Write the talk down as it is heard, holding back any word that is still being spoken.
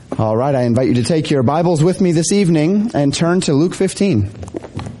All right, I invite you to take your Bibles with me this evening and turn to Luke 15.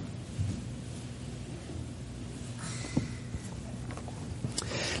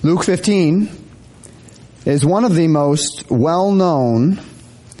 Luke 15 is one of the most well-known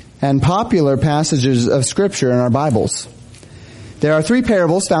and popular passages of Scripture in our Bibles. There are three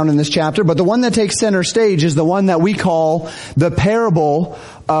parables found in this chapter, but the one that takes center stage is the one that we call the parable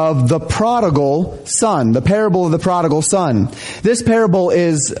of the prodigal son. The parable of the prodigal son. This parable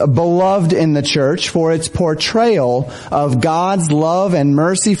is beloved in the church for its portrayal of God's love and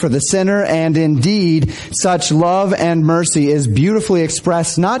mercy for the sinner, and indeed, such love and mercy is beautifully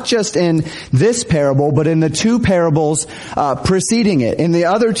expressed not just in this parable, but in the two parables preceding it. In the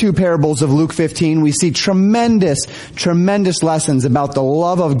other two parables of Luke 15, we see tremendous lessons about the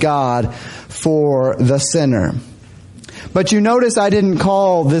love of God for the sinner. But you notice I didn't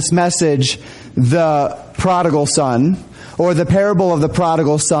call this message the prodigal son or the parable of the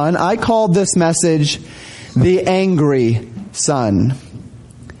prodigal son. I called this message the angry son.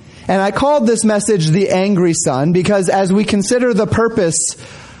 And I called this message the angry son because as we consider the purpose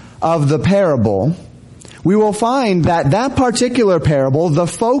of the parable, we will find that that particular parable, the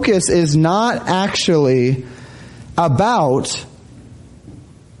focus is not actually about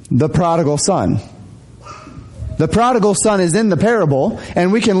the prodigal son. The prodigal son is in the parable,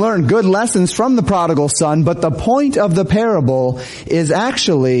 and we can learn good lessons from the prodigal son, but the point of the parable is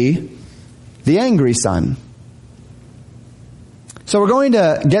actually the angry son. So we're going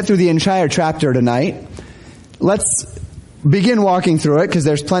to get through the entire chapter tonight. Let's begin walking through it, because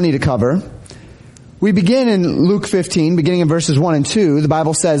there's plenty to cover. We begin in Luke 15, beginning in verses 1 and 2. The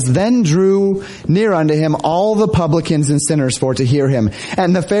Bible says, "Then drew near unto him all the publicans and sinners for to hear him.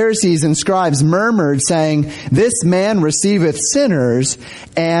 And the Pharisees and scribes murmured, saying, This man receiveth sinners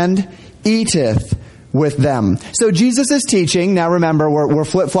and eateth with them." So Jesus is teaching. Now remember, we're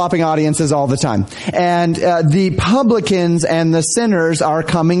flip-flopping audiences all the time. And the publicans and the sinners are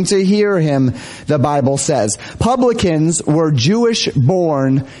coming to hear him, the Bible says. Publicans were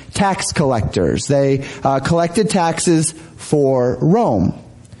Jewish-born tax collectors. They collected taxes for Rome.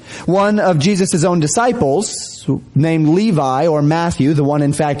 One of Jesus' own disciples, named Levi or Matthew, the one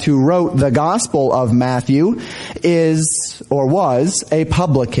in fact who wrote the Gospel of Matthew, is or was a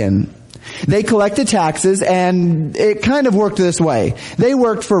publican. They collected taxes, and it kind of worked this way. They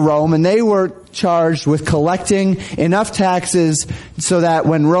worked for Rome, and they were charged with collecting enough taxes so that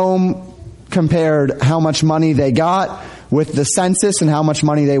when Rome compared how much money they got with the census and how much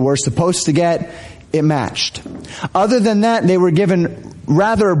money they were supposed to get, it matched. Other than that, they were given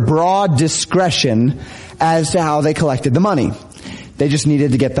rather broad discretion as to how they collected the money. They just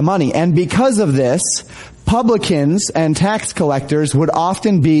needed to get the money. And because of this, publicans and tax collectors would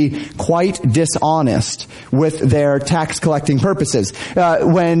often be quite dishonest with their tax collecting purposes.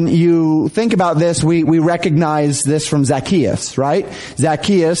 When you think about this, we recognize this from Zacchaeus, right?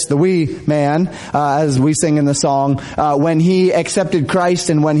 Zacchaeus, the wee man, as we sing in the song, when he accepted Christ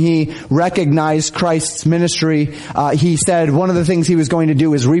and when he recognized Christ's ministry, he said one of the things he was going to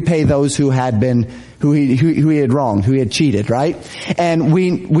do is repay those who he had wronged, who he had cheated, right? And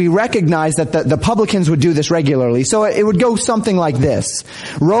we recognize that the publicans would do this regularly. So it would go something like this.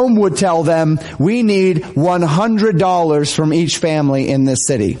 Rome would tell them, we need $100 from each family in this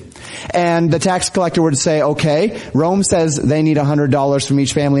city. And the tax collector would say, okay, Rome says they need $100 from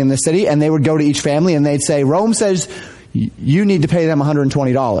each family in this city. And they would go to each family and they'd say, Rome says you need to pay them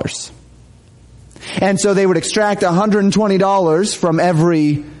 $120. And so they would extract $120 from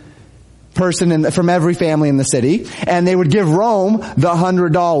every person from every family in the city, and they would give Rome the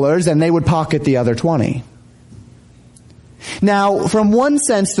 $100, and they would pocket the other $20. Now, from one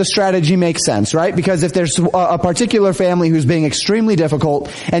sense, the strategy makes sense, right? Because if there's a particular family who's being extremely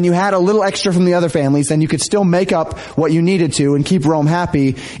difficult, and you had a little extra from the other families, then you could still make up what you needed to and keep Rome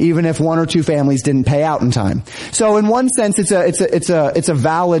happy, even if one or two families didn't pay out in time. So, in one sense, it's a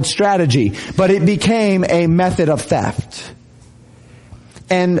valid strategy, but it became a method of theft.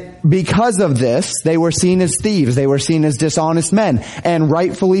 And because of this, they were seen as thieves. They were seen as dishonest men, and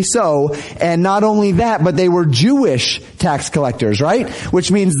rightfully so. And not only that, but they were Jewish tax collectors, right?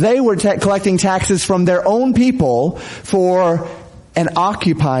 Which means they were collecting taxes from their own people for an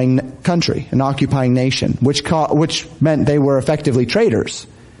occupying country, an occupying nation, which meant they were effectively traitors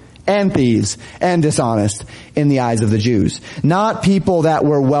and thieves and dishonest in the eyes of the Jews. Not people that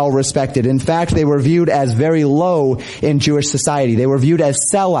were well respected. In fact, they were viewed as very low in Jewish society. They were viewed as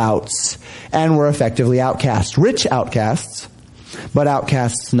sellouts and were effectively outcasts. Rich outcasts, but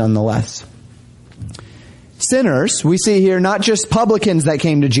outcasts nonetheless. sinners. We see here not just publicans that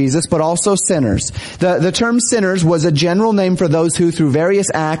came to Jesus, but also sinners. The term sinners was a general name for those who, through various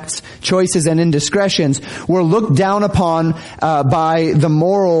acts, choices, and indiscretions, were looked down upon by the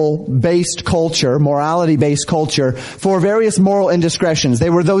morality-based culture, for various moral indiscretions. They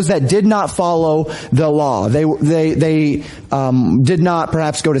were those that did not follow the law. They did not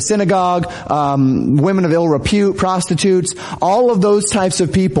perhaps go to synagogue, women of ill repute, prostitutes, all of those types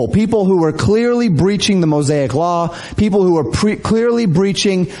of people who were clearly breaching the Mosaic law, people who were clearly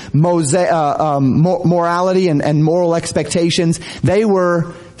breaching morality and moral expectations. They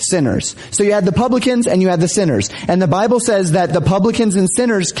were sinners. So you had the publicans and you had the sinners. And the Bible says that the publicans and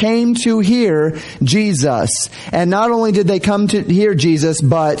sinners came to hear Jesus. And not only did they come to hear Jesus,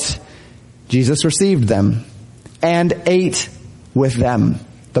 but Jesus received them and ate with them,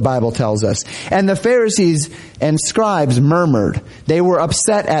 the Bible tells us. And the Pharisees and scribes murmured. They were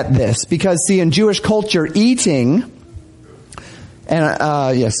upset at this because, see, in Jewish culture, eating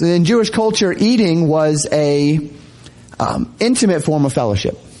was a intimate form of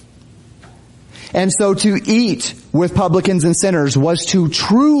fellowship. And so to eat with publicans and sinners was to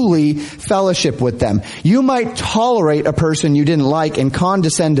truly fellowship with them. You might tolerate a person you didn't like and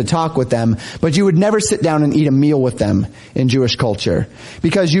condescend to talk with them, but you would never sit down and eat a meal with them in Jewish culture.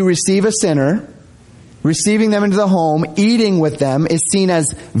 Because you receive a sinner, receiving them into the home, eating with them is seen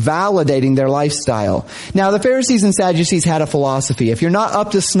as validating their lifestyle. Now, the Pharisees and Sadducees had a philosophy. If you're not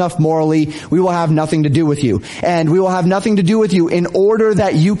up to snuff morally, we will have nothing to do with you. And we will have nothing to do with you in order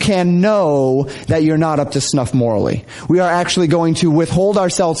that you can know that you're not up to snuff morally. We are actually going to withhold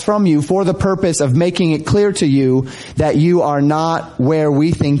ourselves from you for the purpose of making it clear to you that you are not where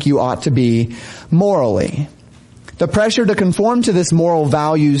we think you ought to be morally. The pressure to conform to this moral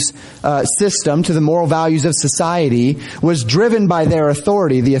values system, to the moral values of society, was driven by their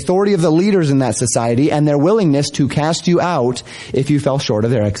authority, the authority of the leaders in that society, and their willingness to cast you out if you fell short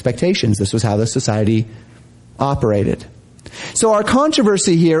of their expectations. This was how the society operated. So our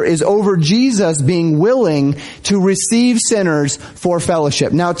controversy here is over Jesus being willing to receive sinners for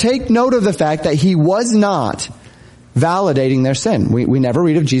fellowship. Now take note of the fact that he was not validating their sin. We never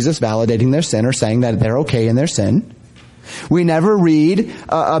read of Jesus validating their sin or saying that they're okay in their sin. We never read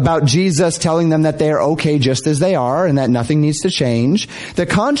about Jesus telling them that they are okay just as they are and that nothing needs to change. The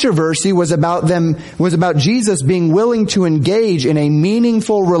controversy was about Jesus being willing to engage in a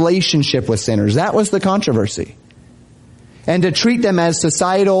meaningful relationship with sinners. That was the controversy. And to treat them as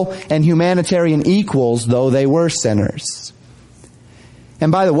societal and humanitarian equals, though they were sinners.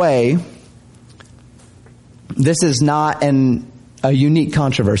 And by the way, this is not a unique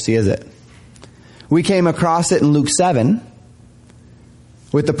controversy, is it? We came across it in Luke 7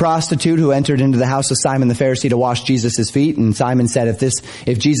 with the prostitute who entered into the house of Simon the Pharisee to wash Jesus' feet. And Simon said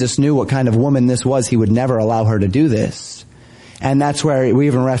if Jesus knew what kind of woman this was, he would never allow her to do this. And that's where we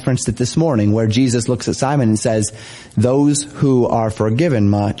even referenced it this morning, where Jesus looks at Simon and says, those who are forgiven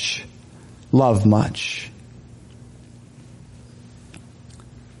much love much.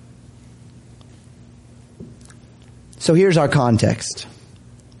 So here's our context.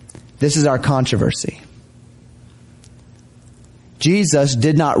 This is our controversy. Jesus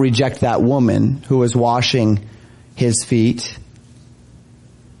did not reject that woman who was washing his feet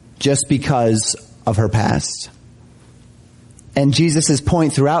just because of her past. And Jesus'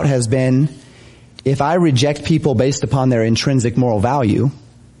 point throughout has been, if I reject people based upon their intrinsic moral value,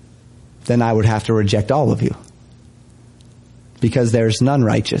 then I would have to reject all of you. Because there's none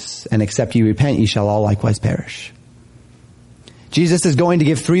righteous, and except you repent, ye shall all likewise perish. Jesus is going to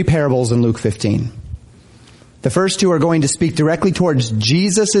give 3 parables in Luke 15. The first 2 are going to speak directly towards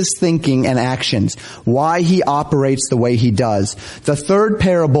Jesus' thinking and actions, why he operates the way he does. The third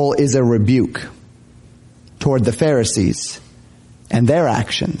parable is a rebuke toward the Pharisees and their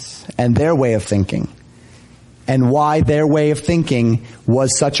actions and their way of thinking, and why their way of thinking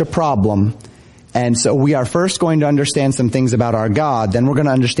was such a problem. And so we are first going to understand some things about our God, then we're going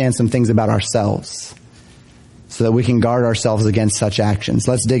to understand some things about ourselves, so that we can guard ourselves against such actions.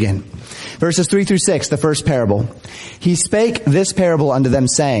 Let's dig in. Verses 3 through 6, the first parable. He spake this parable unto them,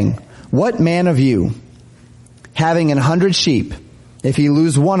 saying, what man of you, having 100 sheep, if he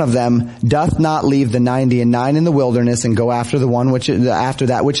lose one of them, doth not leave the 99 in the wilderness, and go after after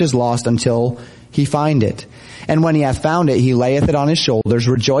that which is lost, until he find it? And when he hath found it, he layeth it on his shoulders,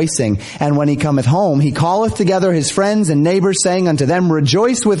 rejoicing. And when he cometh home, he calleth together his friends and neighbors, saying unto them,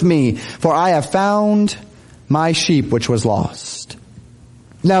 rejoice with me, for I have found my sheep which was lost.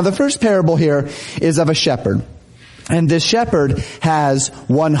 Now the first parable here is of a shepherd. And this shepherd has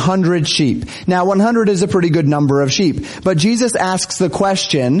 100 sheep. Now 100 is a pretty good number of sheep. But Jesus asks the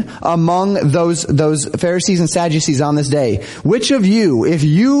question among those Pharisees and Sadducees on this day, which of you, if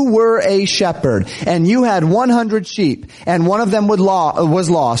you were a shepherd and you had 100 sheep and one of them was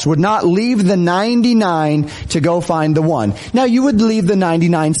lost, would not leave the 99 to go find the one? Now you would leave the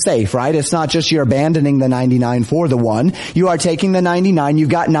 99 safe, right? It's not just you're abandoning the 99 for the one. You are taking the 99, you've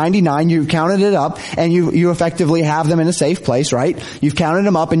got 99, you've counted it up, and you effectively have them in a safe place, right? You've counted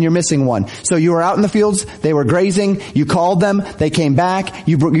them up and you're missing one. So you were out in the fields, they were grazing, you called them, they came back,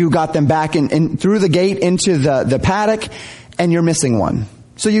 you got them back in through the gate into the paddock, and you're missing one.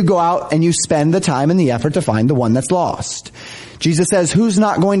 So you go out and you spend the time and the effort to find the one that's lost. Jesus says, who's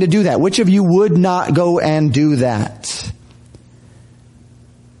not going to do that? Which of you would not go and do that?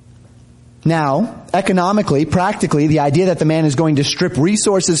 Now, economically, practically, the idea that the man is going to strip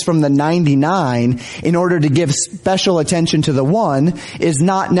resources from the 99 in order to give special attention to the one is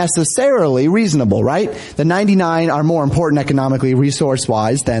not necessarily reasonable, right? The 99 are more important economically,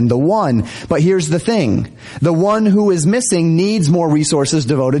 resource-wise, than the one. But here's the thing. The one who is missing needs more resources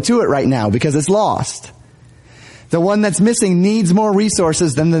devoted to it right now because it's lost. The one that's missing needs more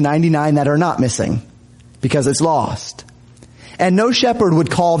resources than the 99 that are not missing because it's lost. And no shepherd would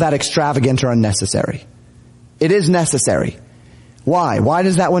call that extravagant or unnecessary. It is necessary. Why? Why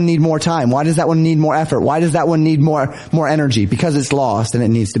does that one need more time? Why does that one need more effort? Why does that one need more energy? Because it's lost and it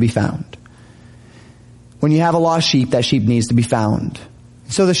needs to be found. When you have a lost sheep, that sheep needs to be found.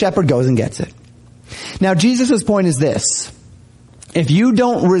 So the shepherd goes and gets it. Now Jesus' point is this. If you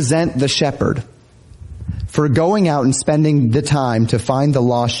don't resent the shepherd for going out and spending the time to find the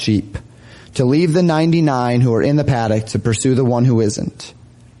lost sheep, to leave the 99 who are in the paddock to pursue the one who isn't,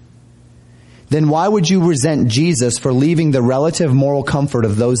 then why would you resent Jesus for leaving the relative moral comfort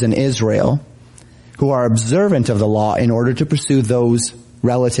of those in Israel who are observant of the law in order to pursue those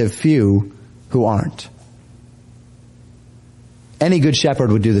relative few who aren't? Any good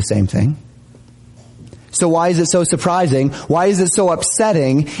shepherd would do the same thing. So why is it so surprising? Why is it so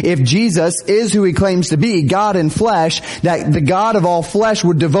upsetting if Jesus is who he claims to be, God in flesh, that the God of all flesh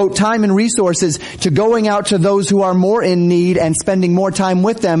would devote time and resources to going out to those who are more in need and spending more time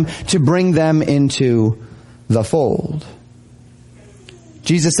with them to bring them into the fold?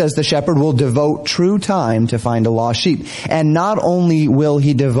 Jesus says the shepherd will devote true time to find a lost sheep. And not only will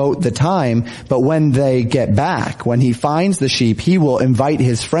he devote the time, but when they get back, when he finds the sheep, he will invite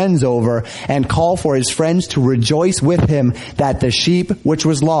his friends over and call for his friends to rejoice with him that the sheep which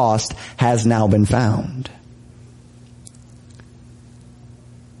was lost has now been found.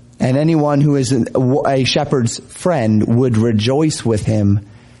 And anyone who is a shepherd's friend would rejoice with him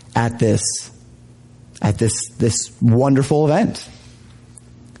at this wonderful event.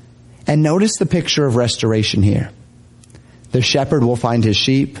 And notice the picture of restoration here. The shepherd will find his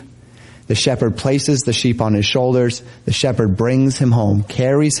sheep. The shepherd places the sheep on his shoulders. The shepherd brings him home,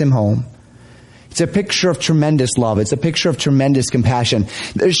 carries him home. It's a picture of tremendous love. It's a picture of tremendous compassion.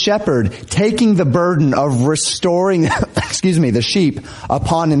 The shepherd taking the burden of restoring, the sheep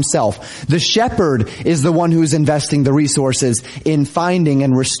upon himself. The shepherd is the one who's investing the resources in finding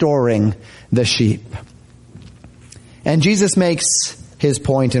and restoring the sheep. And Jesus makes his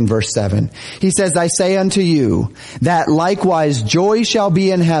point in verse 7. He says, I say unto you that likewise joy shall be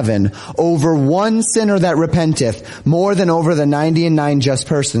in heaven over one sinner that repenteth more than over the 99 just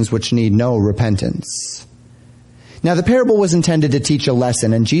persons which need no repentance. Now the parable was intended to teach a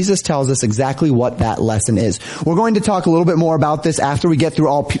lesson, and Jesus tells us exactly what that lesson is. We're going to talk a little bit more about this after we get through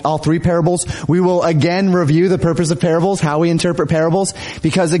all three parables. We will again review the purpose of parables, how we interpret parables,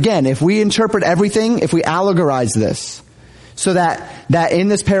 because again, if we interpret everything, if we allegorize this, so that in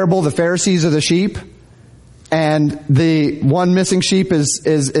this parable, the Pharisees are the sheep, and the one missing sheep is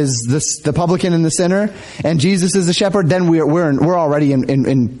the publican and the sinner, and Jesus is the shepherd, then we're already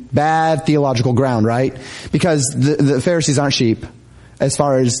in bad theological ground, right? Because the Pharisees aren't sheep. As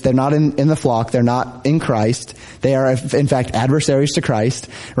far as they're not in the flock, they're not in Christ. They are, in fact, adversaries to Christ,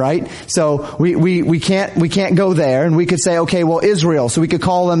 right? So we can't go there, and we could say, okay, well, Israel, so we could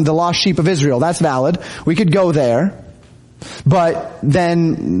call them the lost sheep of Israel. That's valid. We could go there. But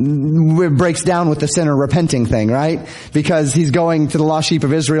then it breaks down with the sinner repenting thing, right? Because he's going to the lost sheep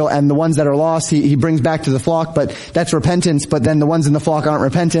of Israel, and the ones that are lost, he brings back to the flock, but that's repentance, but then the ones in the flock aren't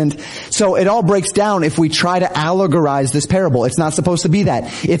repentant. So it all breaks down if we try to allegorize this parable. It's not supposed to be that.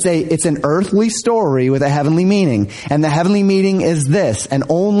 It's an earthly story with a heavenly meaning. And the heavenly meaning is this, and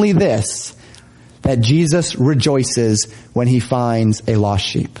only this, that Jesus rejoices when he finds a lost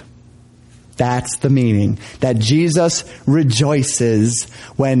sheep. That's the meaning. That Jesus rejoices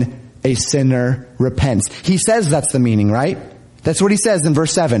when a sinner repents. He says that's the meaning, right? That's what he says in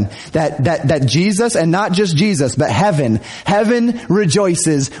verse 7. That Jesus, and not just Jesus, but heaven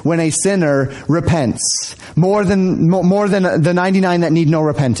rejoices when a sinner repents. More than the 99 that need no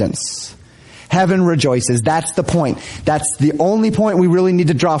repentance. Heaven rejoices. That's the point. That's the only point we really need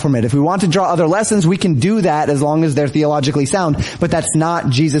to draw from it. If we want to draw other lessons, we can do that as long as they're theologically sound. But that's not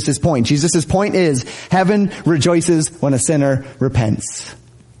Jesus' point. Jesus' point is heaven rejoices when a sinner repents.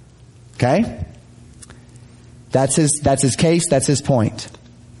 Okay? That's his case. That's his point.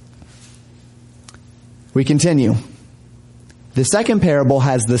 We continue. The second parable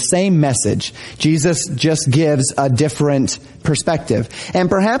has the same message. Jesus just gives a different perspective. And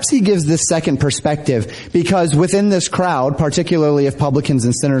perhaps he gives this second perspective because within this crowd, particularly if publicans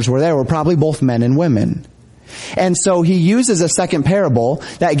and sinners were there, were probably both men and women. And so he uses a second parable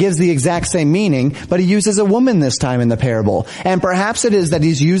that gives the exact same meaning, but he uses a woman this time in the parable. And perhaps it is that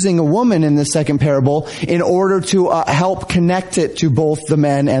he's using a woman in the second parable in order to help connect it to both the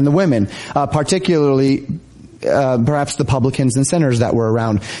men and the women, particularly perhaps the publicans and sinners that were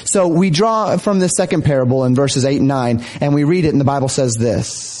around. So we draw from this second parable in verses 8 and 9, and we read it, and the Bible says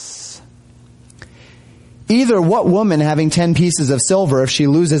this. Either what woman having 10 pieces of silver, if she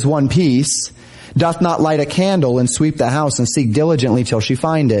loses one piece, doth not light a candle and sweep the house and seek diligently till she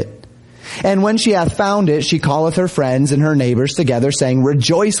find it? And when she hath found it, she calleth her friends and her neighbors together, saying,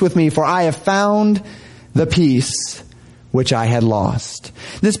 Rejoice with me, for I have found the piece which I had lost.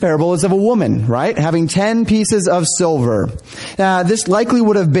 This parable is of a woman, right? Having 10 pieces of silver. This likely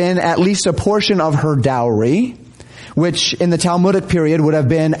would have been at least a portion of her dowry, which in the Talmudic period would have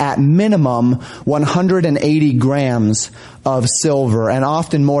been at minimum 180 grams of silver, and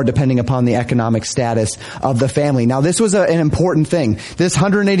often more depending upon the economic status of the family. Now this was an important thing. This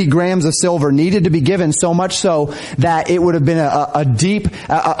 180 grams of silver needed to be given, so much so that it would have been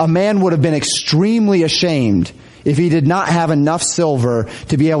a man would have been extremely ashamed if he did not have enough silver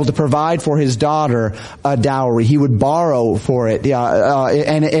to be able to provide for his daughter a dowry. He would borrow for it.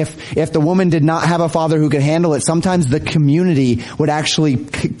 And if the woman did not have a father who could handle it, sometimes the community would actually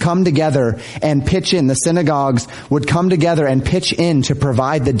come together and pitch in. The synagogues would come together and pitch in to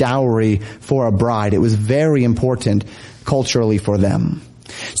provide the dowry for a bride. It was very important culturally for them.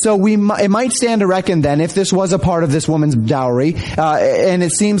 So it might stand to reckon then, if this was a part of this woman's dowry, and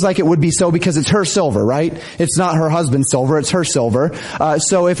it seems like it would be so because it's her silver, right? It's not her husband's silver, it's her silver.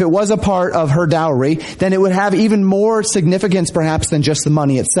 So if it was a part of her dowry, then it would have even more significance perhaps than just the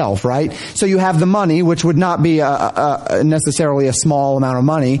money itself, right? So you have the money, which would not be necessarily a small amount of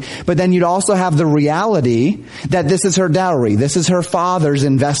money, but then you'd also have the reality that this is her dowry. This is her father's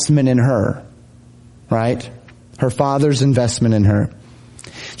investment in her, right? Her father's investment in her.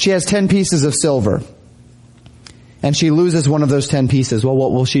 She has 10 pieces of silver, and she loses one of those 10 pieces. Well,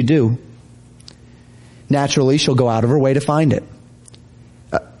 what will she do? Naturally, she'll go out of her way to find it.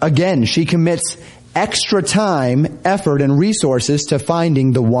 Again, she commits extra time, effort, and resources to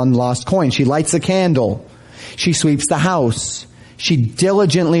finding the one lost coin. She lights a candle. She sweeps the house. She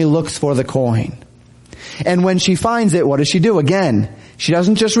diligently looks for the coin. And when she finds it, what does she do? Again, she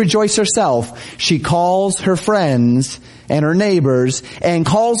doesn't just rejoice herself. She calls her friends and her neighbors and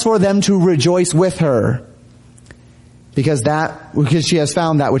calls for them to rejoice with her because she has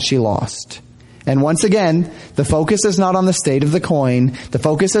found that which she lost. And once again, the focus is not on the state of the coin. The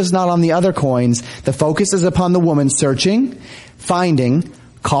focus is not on the other coins. The focus is upon the woman searching, finding,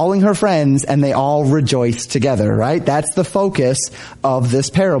 calling her friends, and they all rejoice together, right? That's the focus of this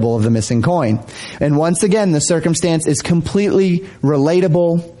parable of the missing coin. And once again, the circumstance is completely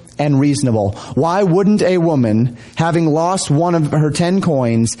relatable and reasonable. Why wouldn't a woman, having lost one of her 10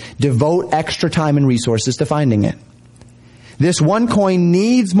 coins, devote extra time and resources to finding it? This one coin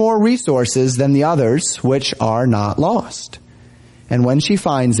needs more resources than the others, which are not lost. And when she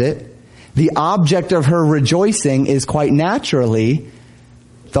finds it, the object of her rejoicing is quite naturally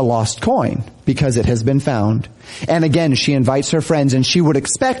the lost coin, because it has been found. And again, she invites her friends, and she would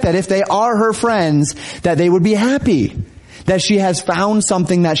expect that if they are her friends, that they would be happy that she has found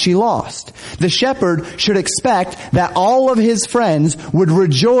something that she lost. The shepherd should expect that all of his friends would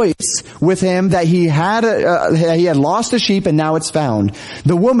rejoice with him that he had lost a sheep and now it's found.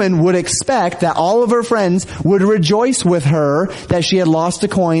 The woman would expect that all of her friends would rejoice with her that she had lost a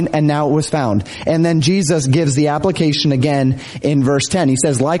coin and now it was found. And then Jesus gives the application again in verse 10. He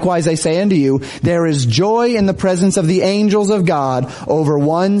says, Likewise I say unto you, there is joy in the presence of the angels of God over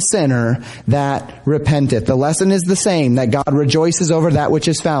one sinner that repenteth. The lesson is the same, that God rejoices over that which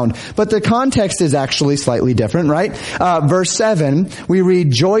is found. But the context context is actually slightly different, right? Verse 7, we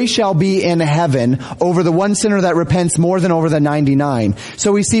read, joy shall be in heaven over the one sinner that repents more than over the 99.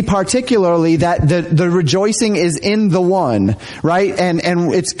 So we see particularly that the rejoicing is in the one, right? And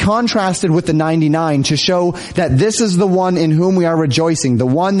it's contrasted with the 99 to show that this is the one in whom we are rejoicing, the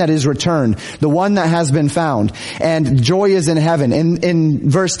one that is returned, the one that has been found. And joy is in heaven. In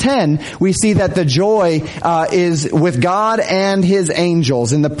verse 10, we see that the joy is with God and His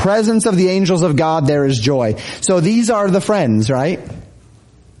angels. In the presence of the angels of God, there is joy. So these are the friends, right?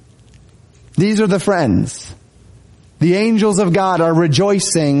 These are the friends. The angels of God are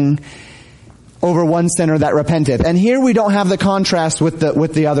rejoicing over one sinner that repenteth. And here we don't have the contrast with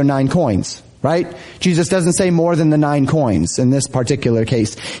the other 9 coins. Right? Jesus doesn't say more than the 9 coins in this particular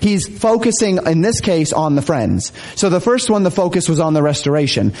case. He's focusing, in this case, on the friends. So the first one, the focus was on the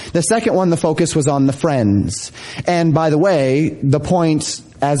restoration. The second one, the focus was on the friends. And by the way, the point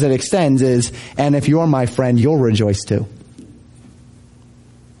as it extends is, and if you're my friend, you'll rejoice too.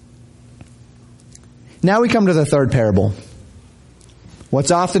 Now we come to the third parable. What's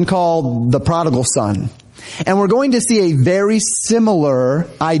often called the prodigal son. And we're going to see a very similar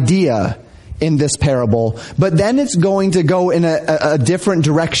idea in this parable, but then it's going to go in a different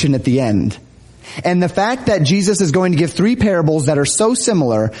direction at the end. And the fact that Jesus is going to give 3 parables that are so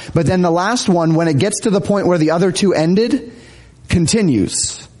similar, but then the last one, when it gets to the point where the other 2 ended,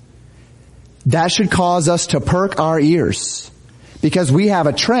 continues. That should cause us to perk our ears. Because we have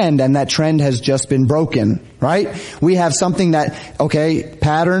a trend, and that trend has just been broken, right? We have something that, okay,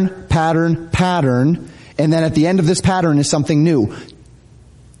 pattern, pattern, pattern, and then at the end of this pattern is something new.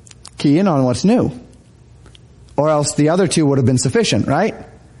 Key in on what's new. Or else the other 2 would have been sufficient, right?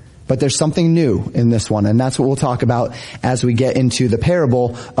 But there's something new in this one, and that's what we'll talk about as we get into the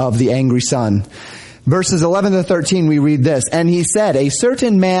parable of the angry son. Verses 11 to 13, we read this. And he said, a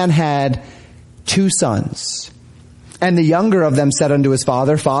certain man had 2 sons. And the younger of them said unto his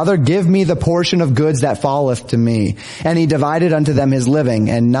father, Father, give me the portion of goods that falleth to me. And he divided unto them his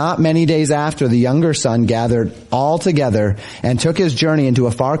living. And not many days after, the younger son gathered all together and took his journey into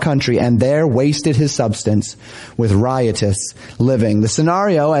a far country, and there wasted his substance with riotous living. The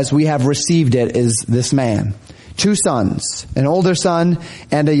scenario, as we have received it, is this man. 2 sons, an older son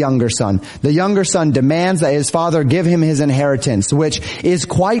and a younger son. The younger son demands that his father give him his inheritance, which is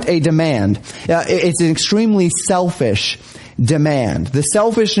quite a demand. It's an extremely selfish demand. The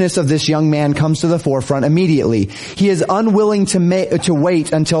selfishness of this young man comes to the forefront immediately. He is unwilling to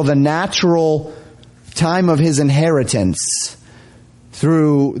wait until the natural time of his inheritance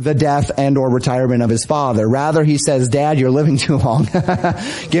through the death and or retirement of his father. Rather, he says, Dad, you're living too long.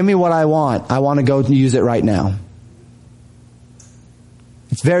 Give me what I want. I want to go use it right now.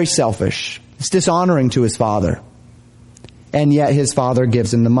 It's very selfish. It's dishonoring to his father. And yet his father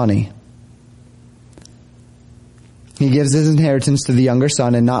gives him the money. He gives his inheritance to the younger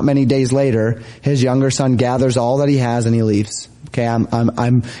son, and not many days later, his younger son gathers all that he has and he leaves. Okay,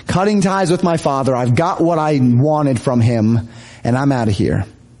 I'm cutting ties with my father. I've got what I wanted from him, and I'm out of here.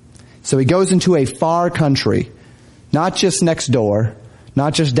 So he goes into a far country, not just next door,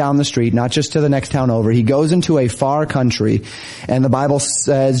 not just down the street, not just to the next town over. He goes into a far country, and the Bible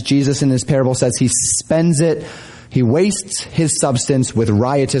says, Jesus in his parable says, he spends it, he wastes his substance with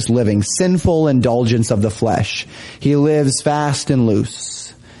riotous living, sinful indulgence of the flesh. He lives fast and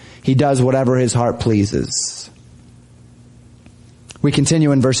loose. He does whatever his heart pleases. We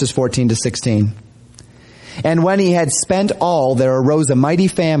continue in verses 14 to 16. And when he had spent all, there arose a mighty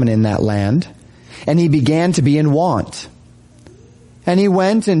famine in that land, and he began to be in want. And he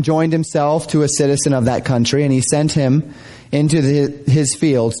went and joined himself to a citizen of that country, and he sent him into his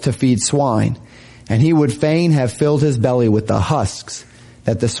fields to feed swine. And he would fain have filled his belly with the husks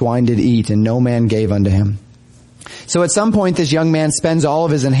that the swine did eat, and no man gave unto him. So at some point, this young man spends all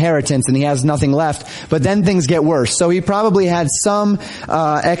of his inheritance and he has nothing left, but then things get worse. So he probably had some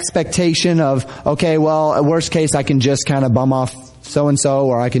expectation of, okay, well, at worst case, I can just kind of bum off so-and-so,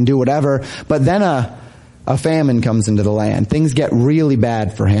 or I can do whatever. But then a famine comes into the land. Things get really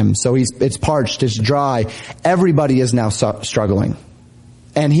bad for him. So it's parched, it's dry. Everybody is now struggling.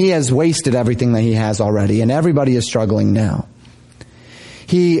 And he has wasted everything that he has already, and everybody is struggling now.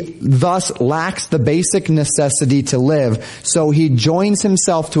 He thus lacks the basic necessity to live, so he joins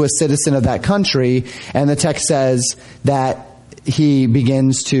himself to a citizen of that country, and the text says that he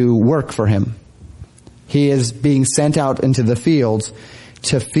begins to work for him. He is being sent out into the fields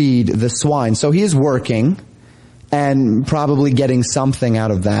to feed the swine. So he is working and probably getting something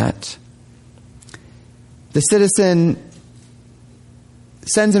out of that. The citizen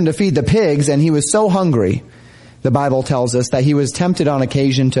sends him to feed the pigs, and he was so hungry The Bible tells us that he was tempted on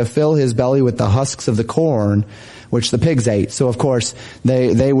occasion to fill his belly with the husks of the corn, which the pigs ate. So of course,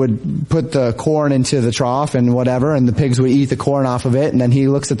 they would put the corn into the trough and whatever, and the pigs would eat the corn off of it, and then he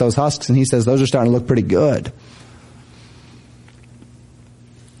looks at those husks and he says, those are starting to look pretty good.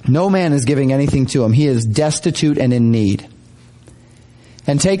 No man is giving anything to him. He is destitute and in need.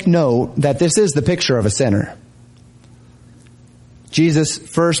 And take note that this is the picture of a sinner. Jesus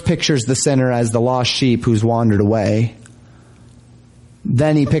first pictures the sinner as the lost sheep who's wandered away.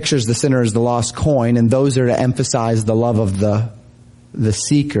 Then he pictures the sinner as the lost coin, and those are to emphasize the love of the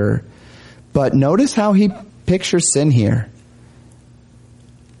seeker. But notice how he pictures sin here.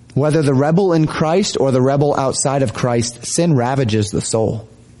 Whether the rebel in Christ or the rebel outside of Christ, sin ravages the soul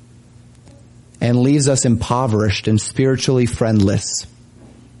and leaves us impoverished and spiritually friendless.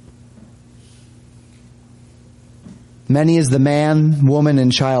 Many is the man, woman,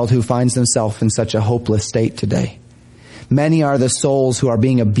 and child who finds himself in such a hopeless state today. Many are the souls who are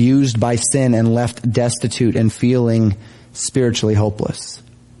being abused by sin and left destitute and feeling spiritually hopeless.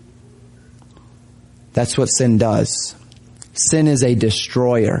 That's what sin does. Sin is a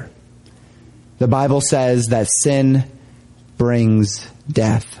destroyer. The Bible says that sin brings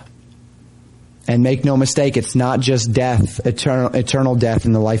death. And make no mistake, it's not just death, eternal death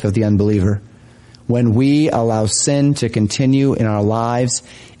in the life of the unbeliever. When we allow sin to continue in our lives,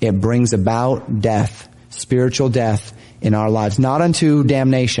 it brings about death, spiritual death in our lives. Not unto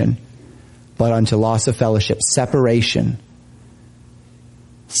damnation, but unto loss of fellowship, separation.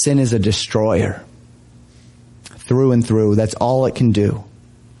 Sin is a destroyer. Through and through. That's all it can do.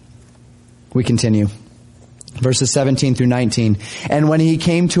 We continue. Verses 17 through 19. And when he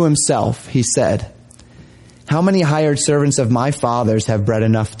came to himself, he said, how many hired servants of my father's have bread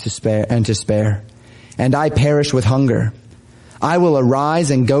enough to spare? And I perish with hunger. I will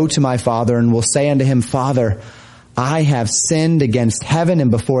arise and go to my father, and will say unto him, Father, I have sinned against heaven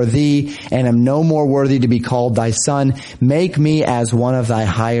and before thee, and am no more worthy to be called thy son. Make me as one of thy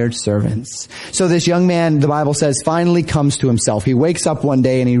hired servants. So this young man, the Bible says, finally comes to himself. He wakes up one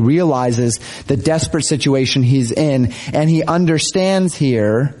day and he realizes the desperate situation he's in, and he understands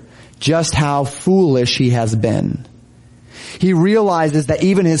here just how foolish he has been. He realizes that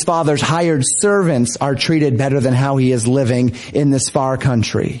even his father's hired servants are treated better than how he is living in this far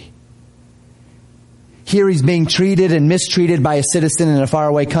country. Here he's being treated and mistreated by a citizen in a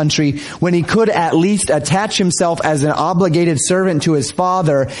faraway country when he could at least attach himself as an obligated servant to his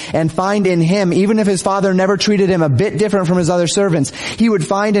father and find in him, even if his father never treated him a bit different from his other servants, he would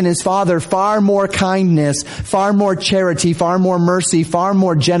find in his father far more kindness, far more charity, far more mercy, far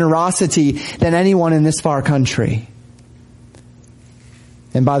more generosity than anyone in this far country.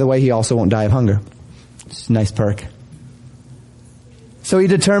 And by the way, he also won't die of hunger. It's a nice perk. So he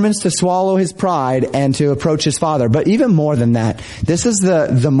determines to swallow his pride and to approach his father. But even more than that, this is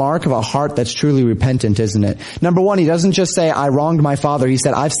the mark of a heart that's truly repentant, isn't it? Number one, he doesn't just say, I wronged my father. He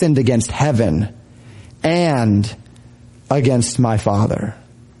said, I've sinned against heaven and against my father.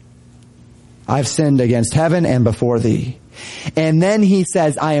 I've sinned against heaven and before thee. And then he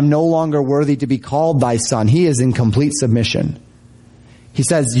says, I am no longer worthy to be called thy son. He is in complete submission. He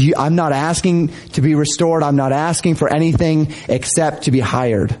says, I'm not asking to be restored. I'm not asking for anything except to be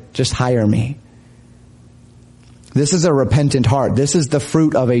hired. Just hire me. This is a repentant heart. This is the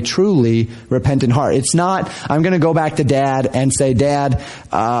fruit of a truly repentant heart. It's not, I'm going to go back to Dad and say, Dad,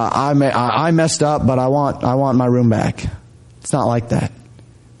 I messed up, but I want my room back. It's not like that.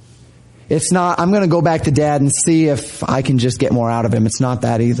 It's not, I'm going to go back to Dad and see if I can just get more out of him. It's not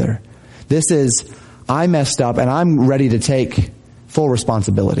that either. This is, I messed up and I'm ready to take full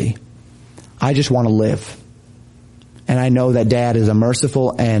responsibility. I just want to live. And I know that Dad is a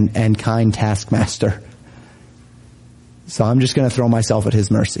merciful and kind taskmaster. So I'm just going to throw myself at his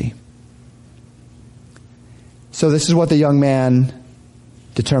mercy. So this is what the young man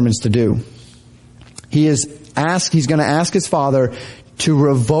determines to do. He's going to ask his father to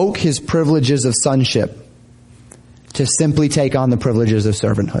revoke his privileges of sonship to simply take on the privileges of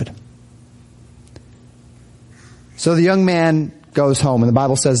servanthood. So the young man goes home, and the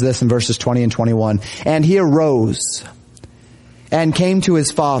Bible says this in verses 20 and 21. And he arose and came to his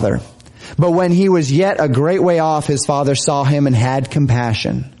father. But when he was yet a great way off, his father saw him and had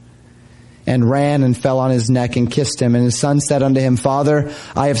compassion, and ran and fell on his neck and kissed him. And his son said unto him, Father,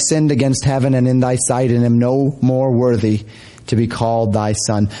 I have sinned against heaven and in thy sight, and am no more worthy to be called thy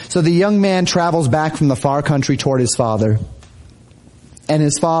son. So the young man travels back from the far country toward his father, and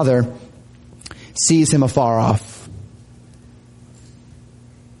his father sees him afar off.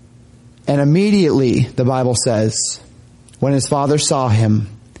 And immediately, the Bible says, when his father saw him,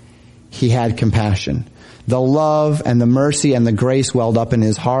 he had compassion. the love and the mercy and the grace welled up in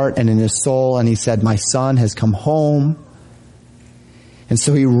his heart and in his soul, and he said, my son has come home. And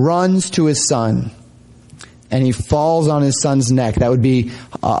so he runs to his son, and he falls on his son's neck. That would be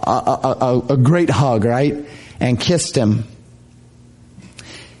a great hug, right? And kissed him.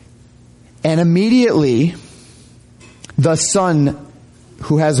 And immediately, the son,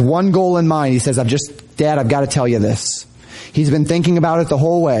 who has one goal in mind, he says, Dad, I've got to tell you this. He's been thinking about it the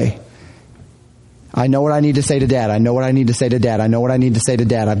whole way. I know what I need to say to Dad. I know what I need to say to Dad. I know what I need to say to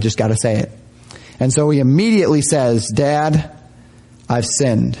Dad. I've just got to say it. And so he immediately says, Dad, I've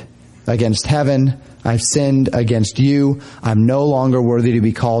sinned against heaven. I've sinned against you. I'm no longer worthy to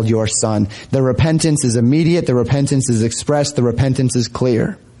be called your son. The repentance is immediate. The repentance is expressed. The repentance is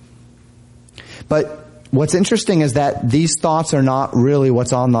clear. But what's interesting is that these thoughts are not really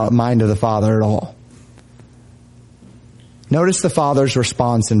what's on the mind of the father at all. Notice the father's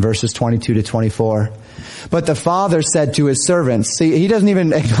response in verses 22 to 24. But the father said to his servants, see, he doesn't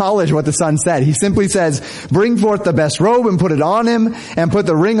even acknowledge what the son said. He simply says, bring forth the best robe and put it on him, and put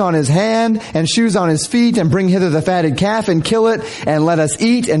the ring on his hand and shoes on his feet, and bring hither the fatted calf and kill it, and let us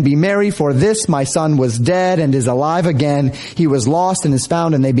eat and be merry. For this my son was dead and is alive again. He was lost and is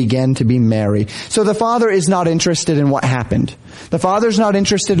found, and they began to be merry. So the father is not interested in what happened. The father's not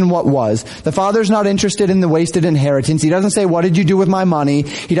interested in what was. The father's not interested in the wasted inheritance. He doesn't say, what did you do with my money?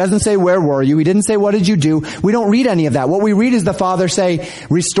 He doesn't say, where were you? He didn't say, what did you do? We don't read any of that. What we read is the father say,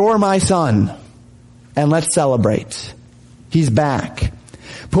 restore my son and let's celebrate. He's back.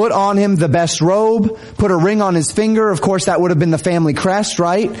 Put on him the best robe, put a ring on his finger. Of course, that would have been the family crest,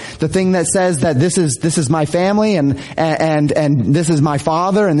 right? The thing that says that this is my family and this is my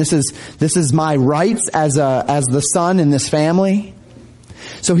father and this is my rights as the son in this family.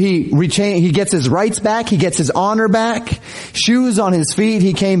 So he gets his rights back, he gets his honor back, shoes on his feet,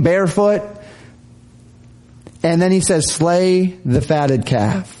 he came barefoot. And then he says, slay the fatted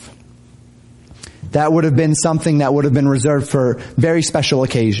calf. That would have been something that would have been reserved for very special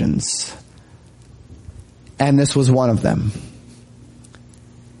occasions. And this was one of them.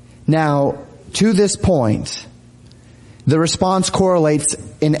 Now, to this point, the response correlates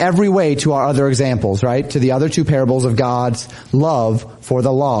in every way to our other examples, right? To the other two parables of God's love for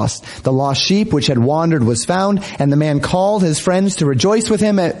the lost. The lost sheep which had wandered was found, and the man called his friends to rejoice with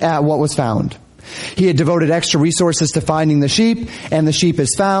him at what was found. He had devoted extra resources to finding the sheep, and the sheep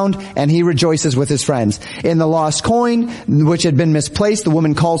is found, and he rejoices with his friends. In the lost coin, which had been misplaced, the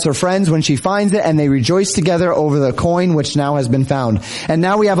woman calls her friends when she finds it, and they rejoice together over the coin which now has been found. And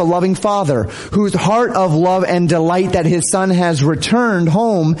now we have a loving father, whose heart of love and delight that his son has returned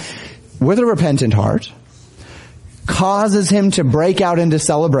home with a repentant heart, causes him to break out into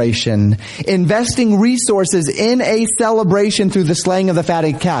celebration, investing resources in a celebration through the slaying of the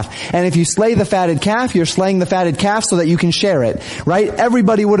fatted calf. And if you slay the fatted calf, you're slaying the fatted calf so that you can share it, right?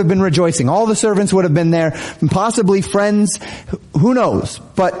 Everybody would have been rejoicing. All the servants would have been there, possibly friends, who knows?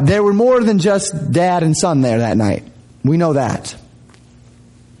 But there were more than just dad and son there that night. We know that.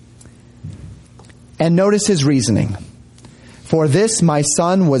 And notice his reasoning. For this my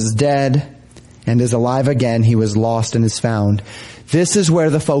son was dead and is alive again. He was lost and is found. This is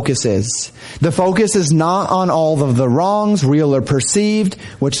where the focus is. The focus is not on all of the wrongs, real or perceived,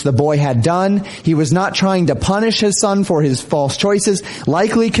 which the boy had done. He was not trying to punish his son for his false choices,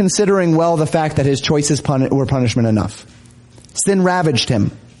 likely considering well the fact that his choices were punishment enough. Sin ravaged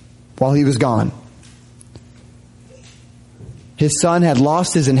him while he was gone. His son had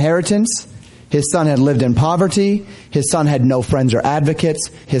lost his inheritance. His son had lived in poverty. His son had no friends or advocates.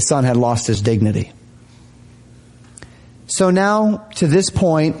 His son had lost his dignity. So now, to this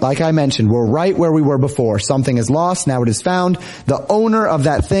point, like I mentioned, we're right where we were before. Something is lost, now it is found. The owner of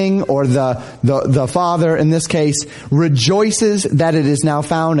that thing, or the father in this case, rejoices that it is now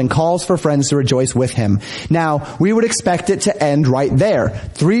found and calls for friends to rejoice with him. Now, we would expect it to end right there.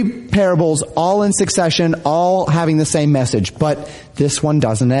 3 parables, all in succession, all having the same message. But this one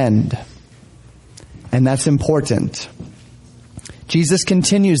doesn't end. And that's important. Jesus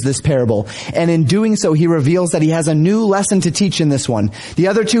continues this parable, and in doing so, he reveals that he has a new lesson to teach in this one. The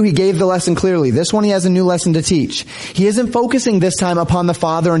other 2, he gave the lesson clearly. This one, he has a new lesson to teach. He isn't focusing this time upon the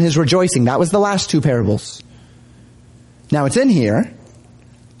Father and his rejoicing. That was the last 2 parables. Now, it's in here,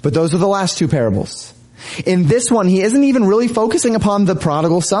 but those are the last 2 parables. In this one, he isn't even really focusing upon the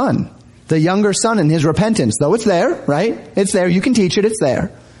prodigal son, the younger son and his repentance, though it's there, right? It's there. You can teach it. It's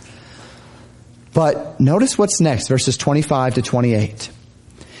there. But notice what's next, verses 25 to 28.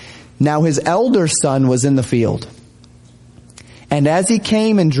 Now his elder son was in the field. And as he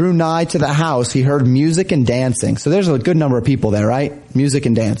came and drew nigh to the house, he heard music and dancing. So there's a good number of people there, right? Music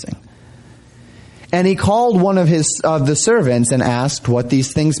and dancing. And he called one of the servants and asked what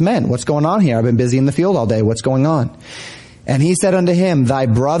these things meant. What's going on here? I've been busy in the field all day. What's going on? And he said unto him, Thy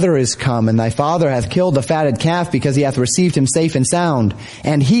brother is come, and thy father hath killed the fatted calf, because he hath received him safe and sound.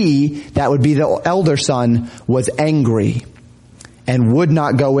 And he, that would be the elder son, was angry and would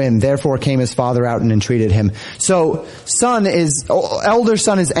not go in. Therefore came his father out and entreated him. So elder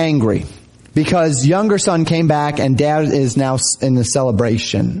son is angry because younger son came back and dad is now in the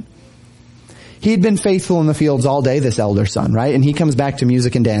celebration. He'd been faithful in the fields all day, this elder son, right? And he comes back to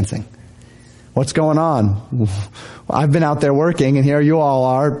music and dancing. What's going on? I've been out there working, and here you all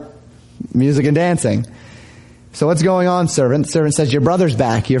are, music and dancing. So what's going on, servant? The servant says, Your brother's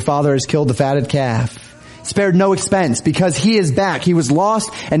back. Your father has killed the fatted calf. Spared no expense, because he is back. He was lost,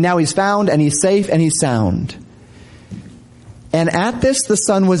 and now he's found, and he's safe, and he's sound. And at this, the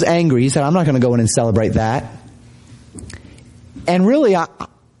son was angry. He said, I'm not going to go in and celebrate that. And really,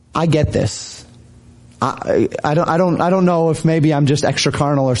 I get this. I don't know if maybe I'm just extra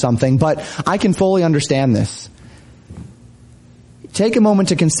carnal or something, but I can fully understand this. Take a moment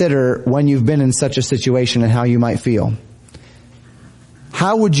to consider when you've been in such a situation and how you might feel.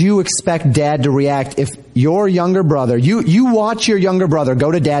 How would you expect dad to react if your younger brother, you watch your younger brother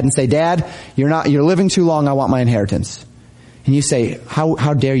go to dad and say, Dad, you're living too long, I want my inheritance. And you say,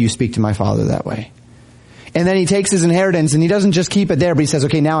 how dare you speak to my father that way? And then he takes his inheritance and he doesn't just keep it there, but he says,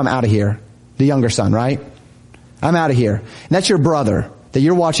 okay, now I'm out of here. The younger son, right? I'm out of here. And that's your brother that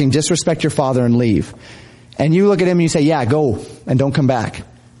you're watching disrespect your father and leave. And you look at him and you say, yeah, go and don't come back.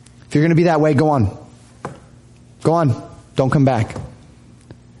 If you're going to be that way, go on. Go on. Don't come back.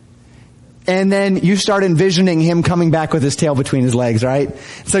 And then you start envisioning him coming back with his tail between his legs, right?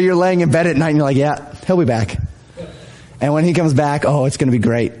 So you're laying in bed at night and you're like, yeah, he'll be back. And when he comes back, oh, it's going to be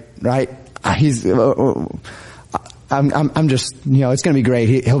great, right? I'm just, it's going to be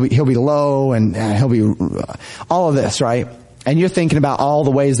great. He'll be low and he'll be all of this, right? And you're thinking about all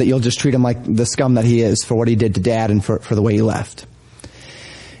the ways that you'll just treat him like the scum that he is for what he did to dad and for the way he left.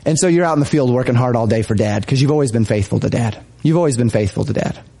 And so you're out in the field working hard all day for dad because you've always been faithful to dad. You've always been faithful to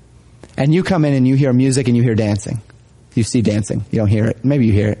dad. And you come in and you hear music and you hear dancing. You see dancing. You don't hear it. Maybe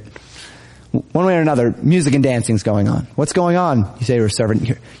you hear it. One way or another, music and dancing's going on. What's going on? You say to a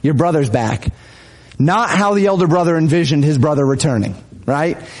servant, your brother's back. Not how the elder brother envisioned his brother returning,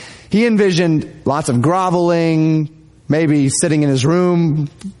 right? He envisioned lots of groveling, maybe sitting in his room,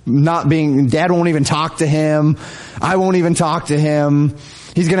 dad won't even talk to him. I won't even talk to him.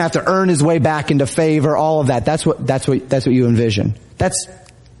 He's going to have to earn his way back into favor, all of that. That's what you envision. That's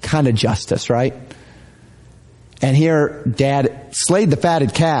kind of justice, right? And here, dad slayed the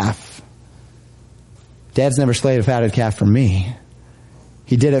fatted calf. Dad's never slayed a fatted calf for me.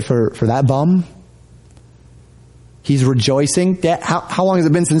 He did it for that bum. He's rejoicing. Dad, how long has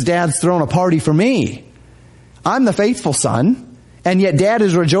it been since dad's thrown a party for me? I'm the faithful son, and yet dad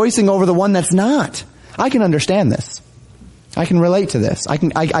is rejoicing over the one that's not. I can understand this. I can relate to this.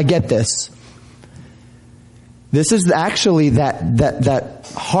 I get this. This is actually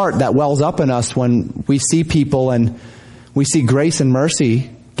that heart that wells up in us when we see people and we see grace and mercy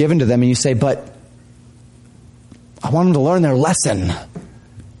given to them, and you say, but I want them to learn their lesson.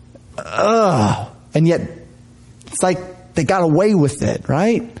 And yet, it's like they got away with it,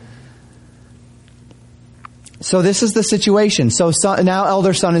 right? So this is the situation. So now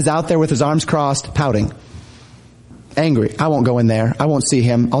elder son is out there with his arms crossed, pouting. Angry. I won't go in there. I won't see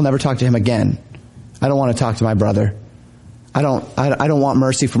him. I'll never talk to him again. I don't want to talk to my brother. I don't want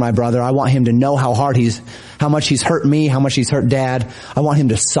mercy for my brother. I want him to know how much he's hurt me, how much he's hurt dad. I want him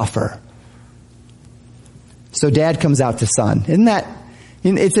to suffer. So dad comes out to son.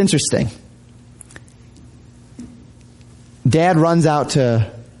 It's interesting. Dad runs out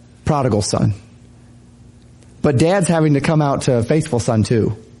to prodigal son. But dad's having to come out to faithful son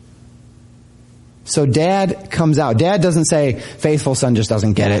too. So dad comes out. Dad doesn't say, faithful son just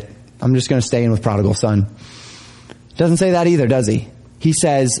doesn't get it. I'm just going to stay in with prodigal son. Doesn't say that either, does he? He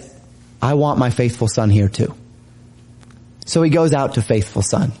says, I want my faithful son here too. So he goes out to faithful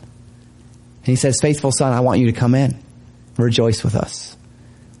son. And he says, faithful son, I want you to come in. Rejoice with us.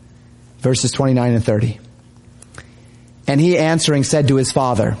 Verses 29 and 30. And he answering said to his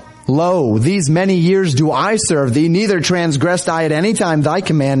father, Lo, these many years do I serve thee, neither transgressed I at any time thy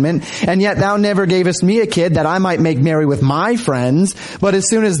commandment, and yet thou never gavest me a kid that I might make merry with my friends. But as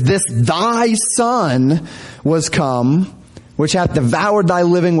soon as this thy son was come, which hath devoured thy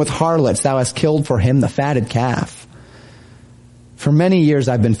living with harlots, thou hast killed for him the fatted calf. For many years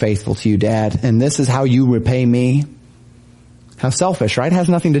I've been faithful to you, Dad, and this is how you repay me. How selfish, right? It has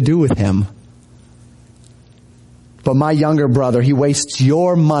nothing to do with him. But my younger brother, he wastes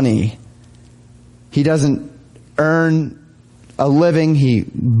your money He doesn't earn a living. He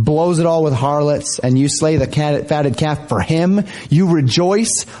blows it all with harlots, and you slay the fatted calf for him. You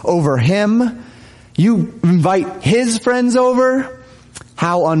rejoice over him. You invite his friends over.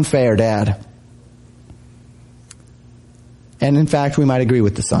 How unfair, Dad. And in fact, we might agree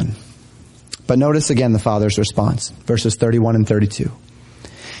with the son. But notice again the father's response, verses 31 and 32.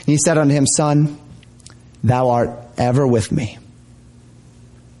 He said unto him, Son, thou art ever with me,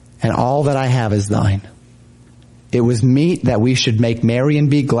 and all that I have is thine. It was meet that we should make merry and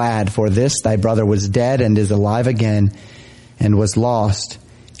be glad, for this thy brother was dead and is alive again, and was lost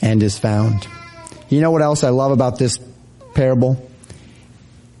and is found. You know what else I love about this parable?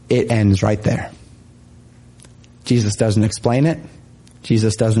 It ends right there. Jesus doesn't explain it.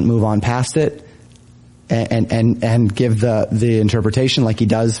 Jesus doesn't move on past it and give the interpretation like he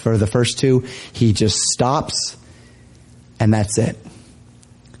does for the first two. He just stops, and that's it.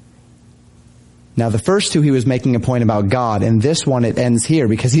 Now, the first two, he was making a point about God, and this one, it ends here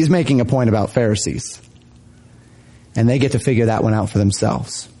because he's making a point about Pharisees. And they get to figure that one out for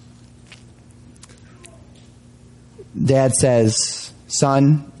themselves. Dad says,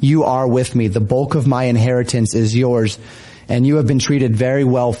 Son, you are with me. The bulk of my inheritance is yours, and you have been treated very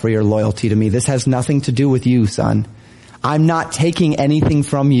well for your loyalty to me. This has nothing to do with you, son. I'm not taking anything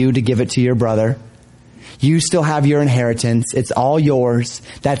from you to give it to your brother. You still have your inheritance. It's all yours.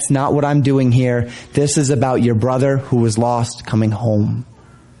 That's not what I'm doing here. This is about your brother who was lost coming home.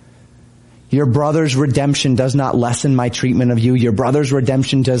 Your brother's redemption does not lessen my treatment of you. Your brother's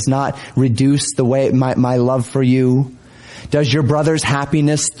redemption does not reduce the way my love for you. Does your brother's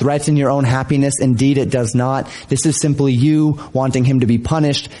happiness threaten your own happiness? Indeed, it does not. This is simply you wanting him to be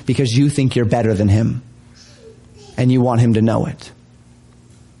punished because you think you're better than him. And you want him to know it.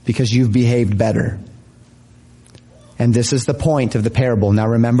 Because you've behaved better. And this is the point of the parable. Now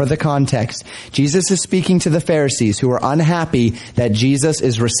remember the context. Jesus is speaking to the Pharisees who are unhappy that Jesus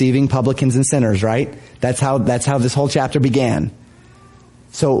is receiving publicans and sinners, right? That's how this whole chapter began.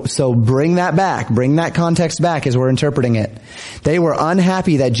 So bring that back. Bring that context back as we're interpreting it. They were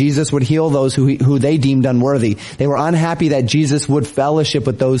unhappy that Jesus would heal those who they deemed unworthy. They were unhappy that Jesus would fellowship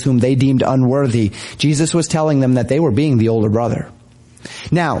with those whom they deemed unworthy. Jesus was telling them that they were being the older brother.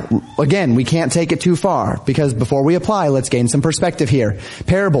 Now, again, we can't take it too far because before we apply, let's gain some perspective here.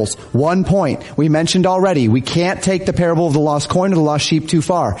 Parables, 1 point. We mentioned already, we can't take the parable of the lost coin or the lost sheep too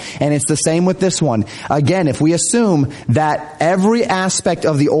far. And it's the same with this one. Again, if we assume that every aspect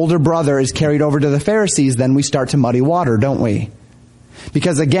of the older brother is carried over to the Pharisees, then we start to muddy water, don't we?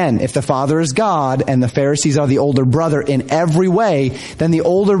 Because again, if the Father is God and the Pharisees are the older brother in every way, then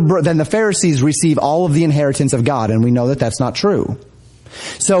the Pharisees receive all of the inheritance of God, and we know that that's not true.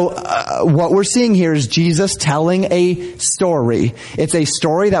 So what we're seeing here is Jesus telling a story. It's a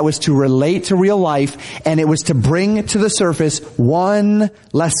story that was to relate to real life, and it was to bring to the surface one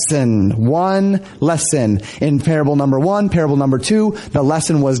lesson. In parable number 1, parable number 2, the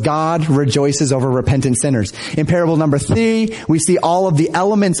lesson was God rejoices over repentant sinners. In parable number 3, we see all of the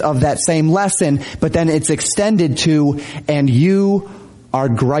elements of that same lesson, but then it's extended to, and you are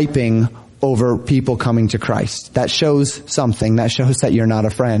griping over people coming to Christ. That shows something. That shows that you're not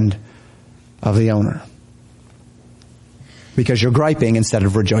a friend of the owner. Because you're griping instead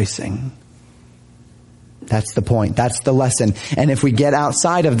of rejoicing. That's the point. That's the lesson. And if we get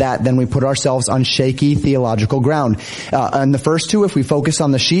outside of that, then we put ourselves on shaky theological ground. On the first two, if we focus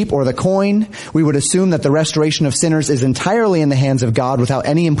on the sheep or the coin, we would assume that the restoration of sinners is entirely in the hands of God without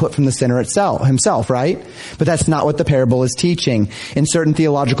any input from the sinner himself, right? But that's not what the parable is teaching. In certain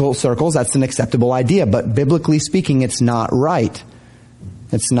theological circles, that's an acceptable idea, but biblically speaking, it's not right.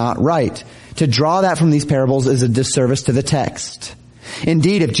 It's not right. To draw that from these parables is a disservice to the text.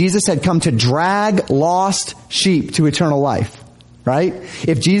 Indeed, if Jesus had come to drag lost sheep to eternal life, right?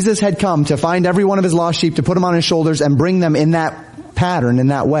 If Jesus had come to find every one of his lost sheep, to put them on his shoulders and bring them in that pattern, in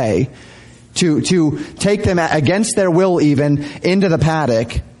that way, to take them against their will even into the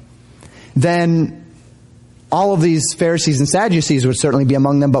paddock, then all of these Pharisees and Sadducees would certainly be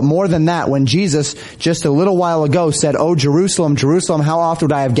among them. But more than that, when Jesus just a little while ago said, "O Jerusalem, Jerusalem, how oft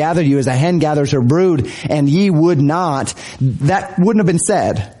would I have gathered you as a hen gathers her brood, and ye would not," that wouldn't have been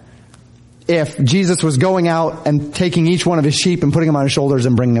said if Jesus was going out and taking each one of his sheep and putting them on his shoulders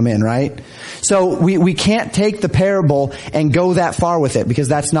and bringing them in, right? So we can't take the parable and go that far with it, because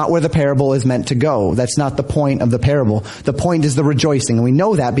that's not where the parable is meant to go. That's not the point of the parable. The point is the rejoicing, and we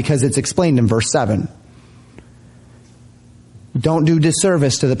know that because it's explained in verse 7. Don't do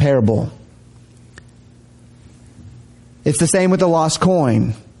disservice to the parable. It's the same with the lost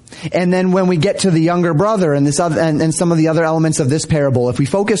coin. And then when we get to the younger brother and and some of the other elements of this parable, if we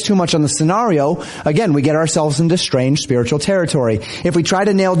focus too much on the scenario, again, we get ourselves into strange spiritual territory. If we try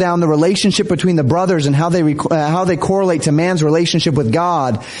to nail down the relationship between the brothers and how they correlate to man's relationship with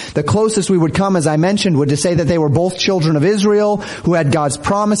God, the closest we would come, as I mentioned, would to say that they were both children of Israel who had God's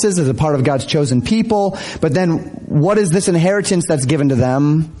promises as a part of God's chosen people. But then what is this inheritance that's given to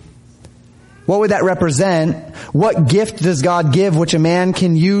them? What would that represent? What gift does God give which a man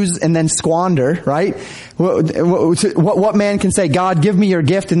can use and then squander, right? What man can say, God, give me your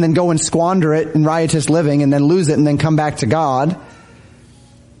gift, and then go and squander it in riotous living and then lose it and then come back to God?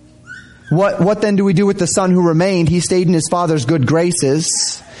 What then do we do with the son who remained? He stayed in his father's good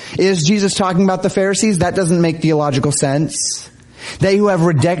graces. Is Jesus talking about the Pharisees? That doesn't make theological sense. They who have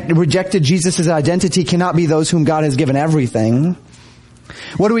rejected Jesus' identity cannot be those whom God has given everything.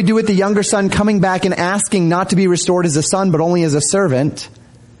 What do we do with the younger son coming back and asking not to be restored as a son, but only as a servant?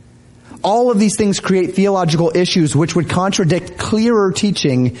 All of these things create theological issues which would contradict clearer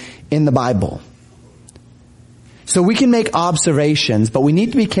teaching in the Bible. So we can make observations, but we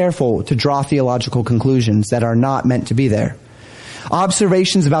need to be careful to draw theological conclusions that are not meant to be there.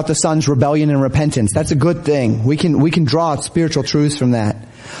 Observations about the son's rebellion and repentance, that's a good thing. We can draw spiritual truths from that.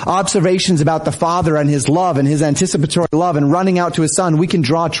 Observations about the father and his love and his anticipatory love and running out to his son, we can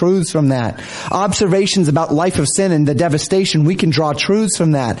draw truths from that. Observations about life of sin and the devastation, we can draw truths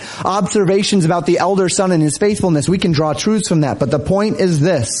from that. Observations about the elder son and his faithfulness, we can draw truths from that. But the point is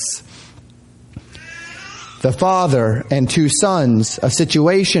this: the father and two sons, a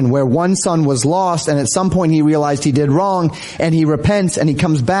situation where one son was lost and at some point he realized he did wrong and he repents and he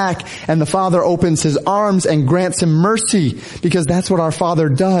comes back and the father opens his arms and grants him mercy because that's what our Father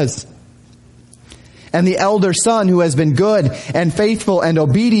does. And the elder son who has been good and faithful and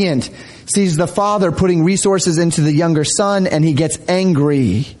obedient sees the father putting resources into the younger son and he gets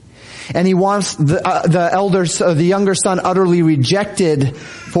angry. And he wants the younger son utterly rejected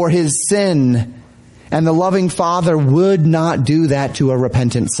for his sin. And the loving father would not do that to a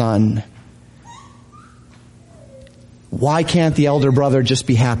repentant son. Why can't the elder brother just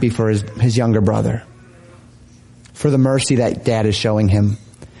be happy for his younger brother? For the mercy that dad is showing him.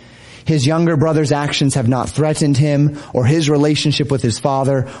 His younger brother's actions have not threatened him or his relationship with his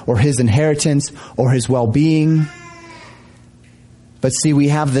father or his inheritance or his well-being. But see, we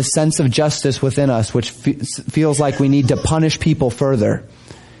have this sense of justice within us which feels like we need to punish people further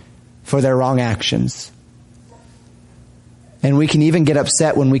for their wrong actions. And we can even get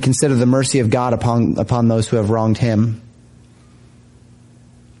upset when we consider the mercy of God upon those who have wronged him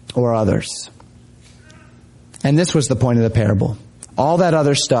or others. And this was the point of the parable. All that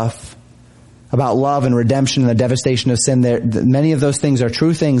other stuff about love and redemption and the devastation of sin, many of those things are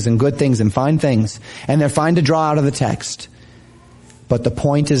true things and good things and fine things. And they're fine to draw out of the text. But the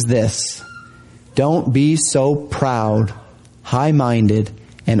point is this: don't be so proud, high-minded,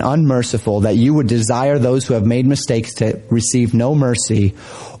 and unmerciful that you would desire those who have made mistakes to receive no mercy,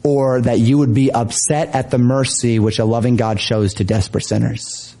 or that you would be upset at the mercy which a loving God shows to desperate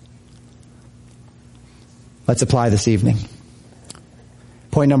sinners. Let's apply this evening.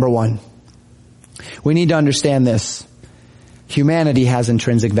 Point number 1. We need to understand this. Humanity has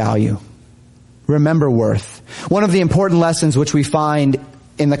intrinsic value. Remember worth. One of the important lessons which we find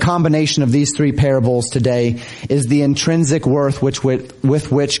in the combination of these three parables today is the intrinsic worth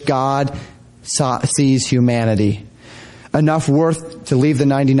with which God sees humanity. Enough worth to leave the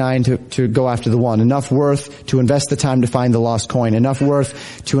 99 to go after the one. Enough worth to invest the time to find the lost coin. Enough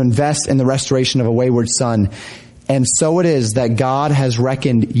worth to invest in the restoration of a wayward son. And so it is that God has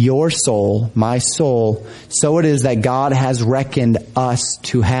reckoned your soul, my soul, so it is that God has reckoned us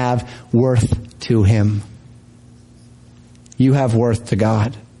to have worth to Him. You have worth to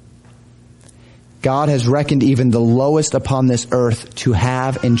God. God has reckoned even the lowest upon this earth to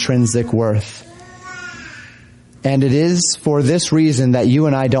have intrinsic worth. And it is for this reason that you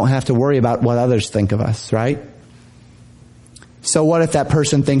and I don't have to worry about what others think of us, right? So what if that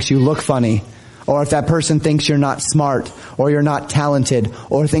person thinks you look funny? Or if that person thinks you're not smart, or you're not talented,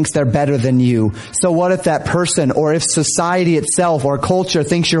 or thinks they're better than you? So what if that person, or if society itself or culture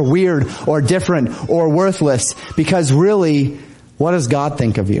thinks you're weird or different or worthless? Because really, what does God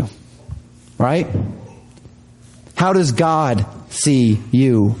think of you? Right? How does God see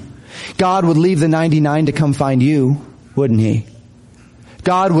you? God would leave the 99 to come find you, wouldn't He?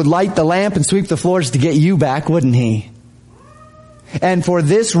 God would light the lamp and sweep the floors to get you back, wouldn't He? And for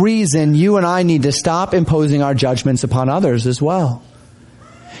this reason, you and I need to stop imposing our judgments upon others as well.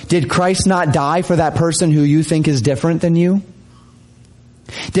 Did Christ not die for that person who you think is different than you?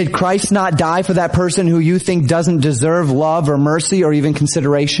 Did Christ not die for that person who you think doesn't deserve love or mercy or even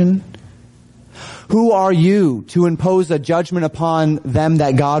consideration? Who are you to impose a judgment upon them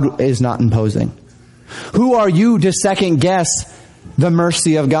that God is not imposing? Who are you to second guess the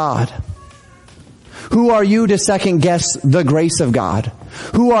mercy of God? Who are you to second guess the grace of God?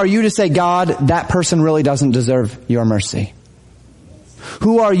 Who are you to say, God, that person really doesn't deserve your mercy?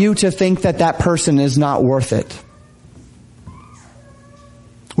 Who are you to think that that person is not worth it?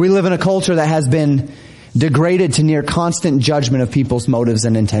 We live in a culture that has been degraded to near constant judgment of people's motives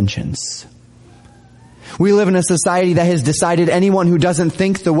and intentions. We live in a society that has decided anyone who doesn't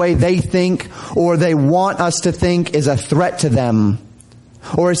think the way they think or they want us to think is a threat to them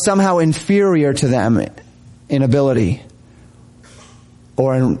or is somehow inferior to them in ability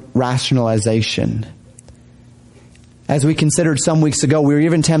or in rationalization. As we considered some weeks ago, we were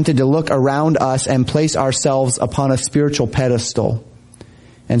even tempted to look around us and place ourselves upon a spiritual pedestal,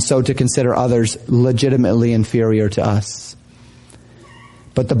 and so to consider others legitimately inferior to us.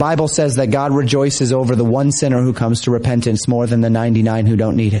 But the Bible says that God rejoices over the one sinner who comes to repentance more than the 99 who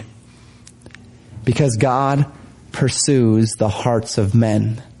don't need it. Because God pursues the hearts of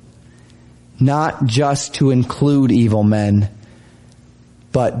men, not just to include evil men,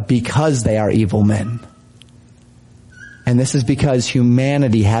 but because they are evil men. And this is because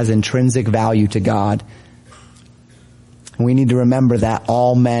humanity has intrinsic value to God. We need to remember that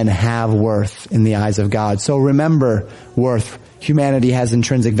all men have worth in the eyes of God. So remember worth. Humanity has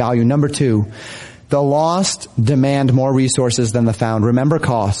intrinsic value. Number 2, the lost demand more resources than the found. Remember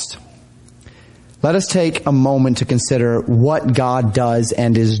cost. Let us take a moment to consider what God does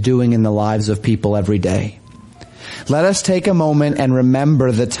and is doing in the lives of people every day. Let us take a moment and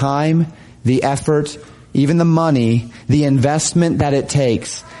remember the time, the effort, even the money, the investment that it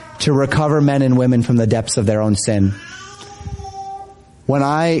takes to recover men and women from the depths of their own sin. When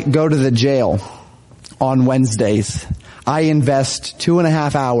I go to the jail on Wednesdays, I invest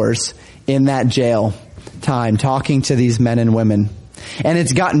 2.5 hours in that jail time talking to these men and women. And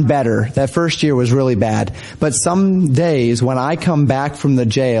it's gotten better. That first year was really bad. But some days when I come back from the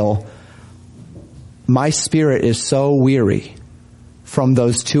jail, my spirit is so weary from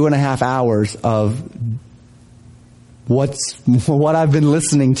those 2.5 hours of what I've been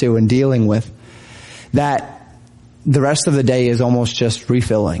listening to and dealing with, that the rest of the day is almost just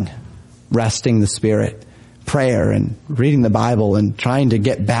refilling, resting the spirit, prayer and reading the Bible and trying to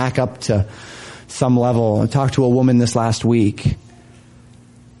get back up to some level. I talked to a woman this last week.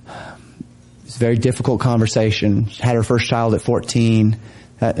 It's a very difficult conversation. She had her first child at 14.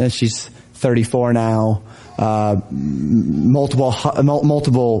 She's 34 now. Multiple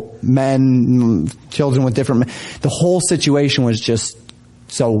men, children with different men. The whole situation was just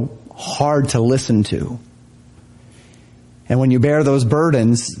so hard to listen to. And when you bear those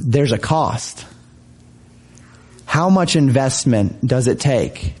burdens, there's a cost. How much investment does it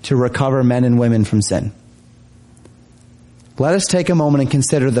take to recover men and women from sin? Let us take a moment and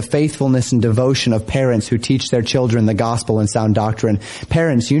consider the faithfulness and devotion of parents who teach their children the gospel and sound doctrine.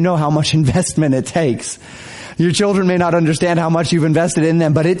 Parents, you know how much investment it takes. Your children may not understand how much you've invested in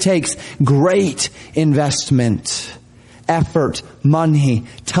them, but it takes great investment, effort, money,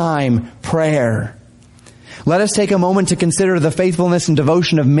 time, prayer. Let us take a moment to consider the faithfulness and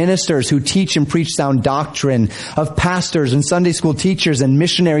devotion of ministers who teach and preach sound doctrine, of pastors and Sunday school teachers and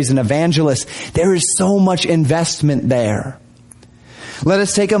missionaries and evangelists. There is so much investment there. Let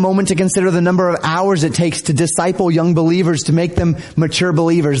us take a moment to consider the number of hours it takes to disciple young believers to make them mature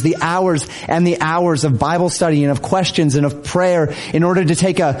believers. The hours and the hours of Bible study and of questions and of prayer in order to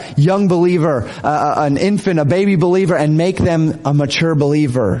take a young believer, an infant, a baby believer, and make them a mature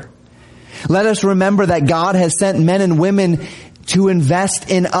believer. Let us remember that God has sent men and women to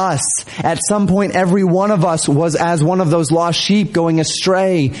invest in us. At some point, every one of us was as one of those lost sheep going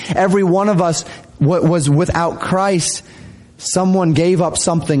astray. Every one of us was without Christ. Someone gave up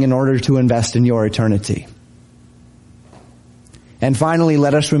something in order to invest in your eternity. And finally,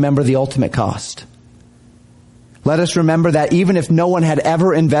 let us remember the ultimate cost. Let us remember that even if no one had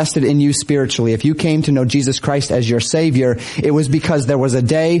ever invested in you spiritually, if you came to know Jesus Christ as your Savior, it was because there was a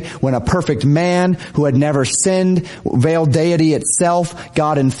day when a perfect man who had never sinned, veiled deity itself,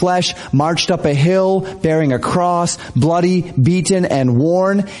 God in flesh, marched up a hill bearing a cross, bloody, beaten, and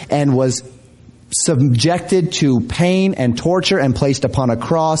worn, and was subjected to pain and torture and placed upon a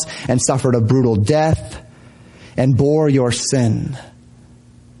cross and suffered a brutal death and bore your sin.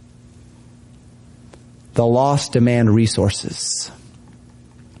 The lost demand resources.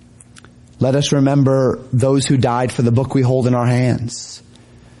 Let us remember those who died for the book we hold in our hands.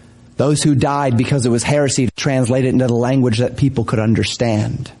 Those who died because it was heresy to translate it into the language that people could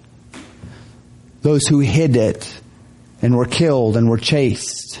understand. Those who hid it and were killed and were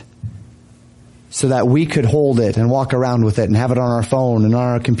chased so that we could hold it and walk around with it and have it on our phone and on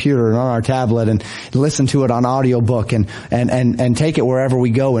our computer and on our tablet and listen to it on audiobook and take it wherever we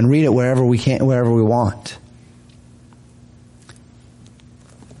go and read it wherever we want.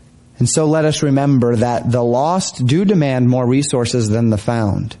 And so let us remember that the lost do demand more resources than the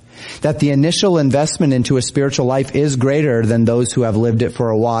found. That the initial investment into a spiritual life is greater than those who have lived it for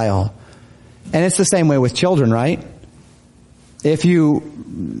a while. And it's the same way with children, right? If you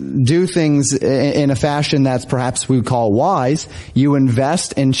do things in a fashion that's perhaps we would call wise, you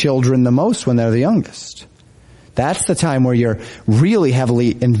invest in children the most when they're the youngest. That's the time where you're really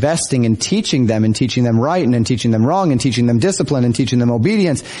heavily investing in teaching them right and in teaching them wrong and teaching them discipline and teaching them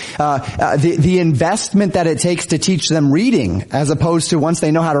obedience. The investment that it takes to teach them reading, as opposed to once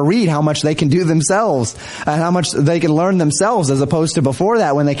they know how to read, how much they can do themselves and how much they can learn themselves, as opposed to before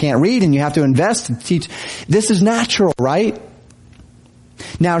that when they can't read and you have to invest to teach. This is natural, right?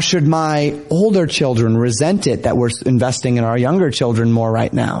 Now, should my older children resent it that we're investing in our younger children more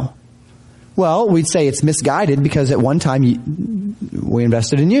right now? Well, we'd say it's misguided because at one time we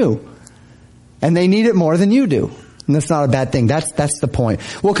invested in you. And they need it more than you do. And that's not a bad thing. That's the point.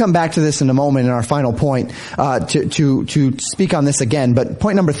 We'll come back to this in a moment in our final point to speak on this again. But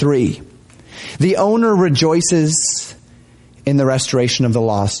point number 3. The owner rejoices in the restoration of the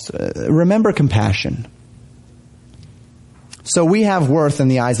lost. Remember compassion. So we have worth in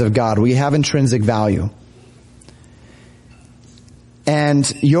the eyes of God. We have intrinsic value.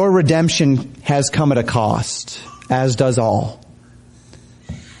 And your redemption has come at a cost, as does all.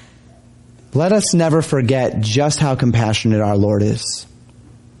 Let us never forget just how compassionate our Lord is.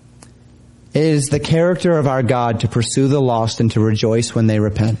 It is the character of our God to pursue the lost and to rejoice when they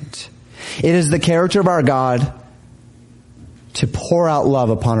repent. It is the character of our God to pour out love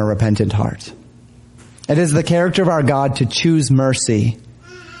upon a repentant heart. It is the character of our God to choose mercy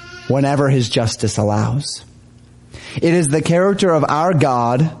whenever His justice allows. It is the character of our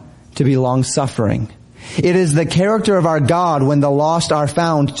God to be long-suffering. It is the character of our God when the lost are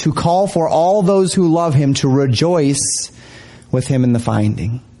found to call for all those who love Him to rejoice with Him in the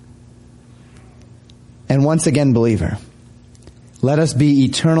finding. And once again, believer, let us be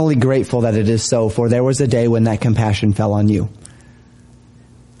eternally grateful that it is so, for there was a day when that compassion fell on you.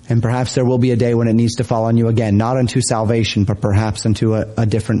 And perhaps there will be a day when it needs to fall on you again, not unto salvation, but perhaps unto a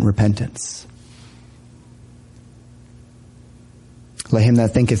different repentance. Let him that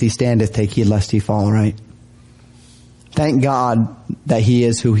thinketh he standeth take heed lest he fall, right? Thank God that He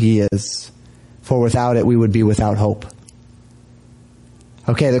is who He is, for without it we would be without hope.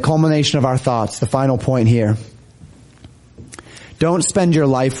 Okay, the culmination of our thoughts, the final point here. Don't spend your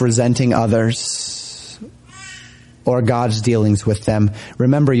life resenting others or God's dealings with them.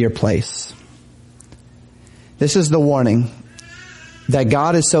 Remember your place. This is the warning that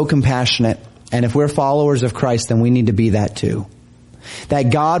God is so compassionate, and if we're followers of Christ, then we need to be that too. That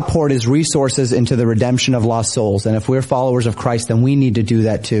God poured His resources into the redemption of lost souls. And if we're followers of Christ, then we need to do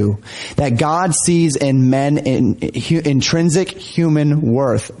that too. That God sees in men intrinsic human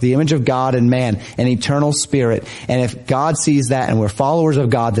worth, the image of God in man, an eternal spirit. And if God sees that and we're followers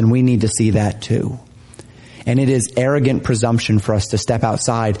of God, then we need to see that too. And it is arrogant presumption for us to step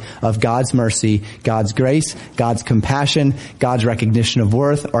outside of God's mercy, God's grace, God's compassion, God's recognition of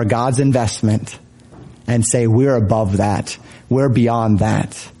worth, or God's investment, and say we're above that. We're beyond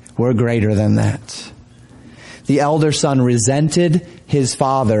that. We're greater than that. The elder son resented his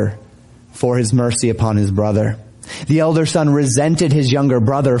father for his mercy upon his brother. The elder son resented his younger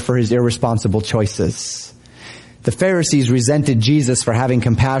brother for his irresponsible choices. The Pharisees resented Jesus for having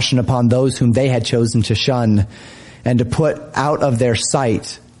compassion upon those whom they had chosen to shun and to put out of their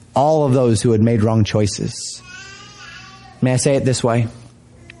sight all of those who had made wrong choices. May I say it this way?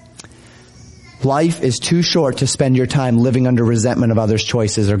 Life is too short to spend your time living under resentment of others'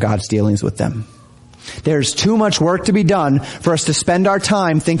 choices or God's dealings with them. There's too much work to be done for us to spend our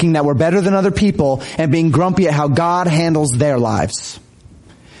time thinking that we're better than other people and being grumpy at how God handles their lives.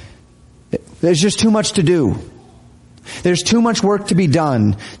 There's just too much to do. There's too much work to be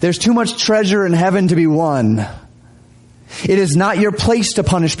done. There's too much treasure in heaven to be won. It is not your place to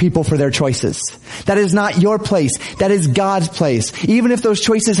punish people for their choices. That is not your place. That is God's place. Even if those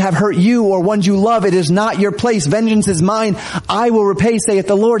choices have hurt you or ones you love, it is not your place. Vengeance is mine. I will repay, saith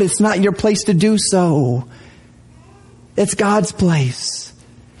the Lord. It's not your place to do so. It's God's place.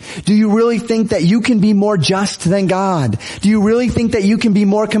 Do you really think that you can be more just than God? Do you really think that you can be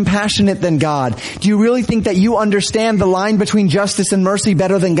more compassionate than God? Do you really think that you understand the line between justice and mercy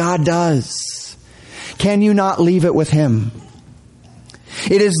better than God does? Can you not leave it with Him?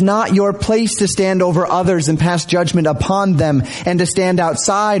 It is not your place to stand over others and pass judgment upon them, and to stand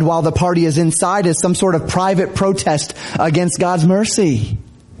outside while the party is inside as some sort of private protest against God's mercy.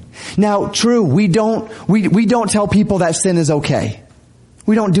 Now, true, we don't tell people that sin is okay.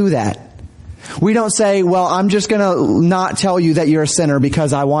 We don't do that. We don't say, well, I'm just going to not tell you that you're a sinner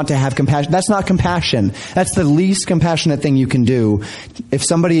because I want to have compassion. That's not compassion. That's the least compassionate thing you can do. If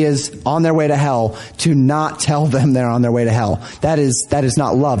somebody is on their way to hell, to not tell them they're on their way to hell. That is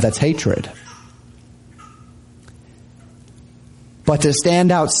not love. That's hatred. But to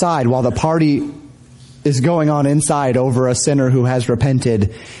stand outside while the party is going on inside over a sinner who has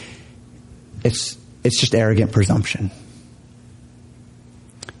repented, it's just arrogant presumption.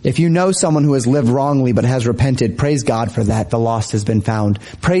 If you know someone who has lived wrongly but has repented, praise God for that. The lost has been found.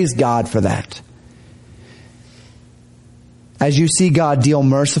 Praise God for that. As you see God deal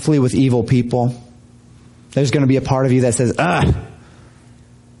mercifully with evil people, there's going to be a part of you that says, ugh.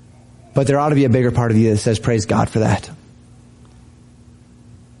 But there ought to be a bigger part of you that says, praise God for that.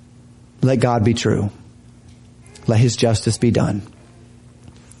 Let God be true. Let His justice be done.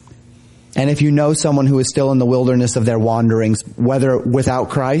 And if you know someone who is still in the wilderness of their wanderings, whether without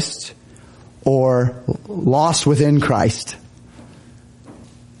Christ or lost within Christ,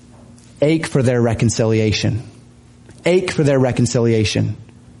 ache for their reconciliation. Ache for their reconciliation.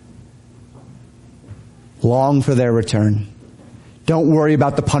 Long for their return. Don't worry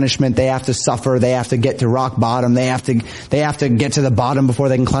about the punishment they have to suffer. They have to get to rock bottom. They have to get to the bottom before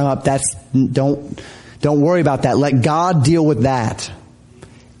they can climb up. Don't worry about that. Let God deal with that.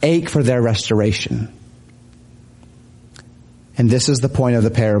 Ache for their restoration. And this is the point of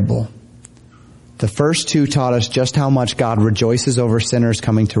the parable. The first two taught us just how much God rejoices over sinners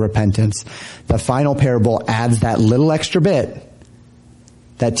coming to repentance. The final parable adds that little extra bit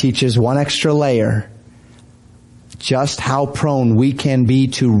that teaches one extra layer, just how prone we can be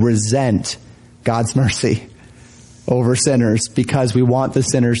to resent God's mercy over sinners because we want the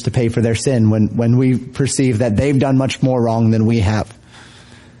sinners to pay for their sin when we perceive that they've done much more wrong than we have.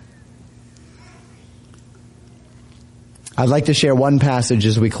 I'd like to share one passage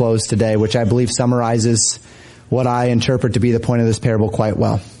as we close today, which I believe summarizes what I interpret to be the point of this parable quite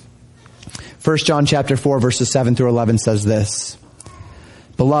well. 1 John chapter 4, verses 7 through 11 says this: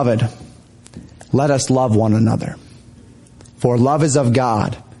 Beloved, let us love one another. For love is of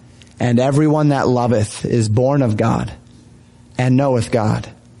God, and everyone that loveth is born of God, and knoweth God.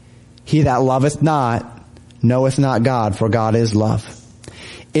 He that loveth not, knoweth not God, for God is love.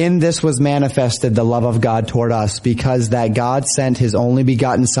 In this was manifested the love of God toward us, because that God sent His only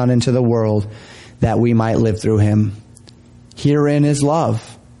begotten Son into the world, that we might live through Him. Herein is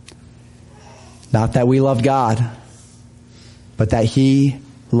love. Not that we loved God, but that He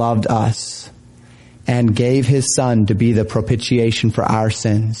loved us, and gave His Son to be the propitiation for our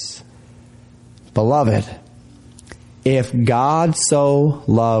sins. Beloved, if God so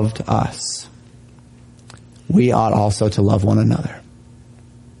loved us, we ought also to love one another.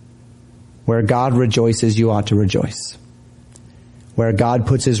 Where God rejoices, you ought to rejoice. Where God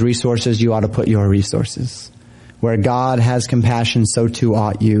puts His resources, you ought to put your resources. Where God has compassion, so too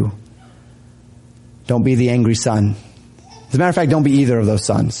ought you. Don't be the angry son. As a matter of fact, don't be either of those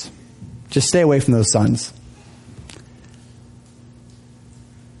sons. Just stay away from those sons.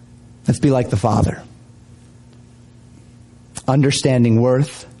 Let's be like the Father. Understanding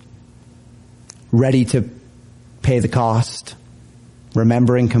worth, ready to pay the cost,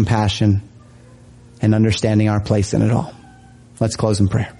 remembering compassion, and understanding our place in it all. Let's close in prayer.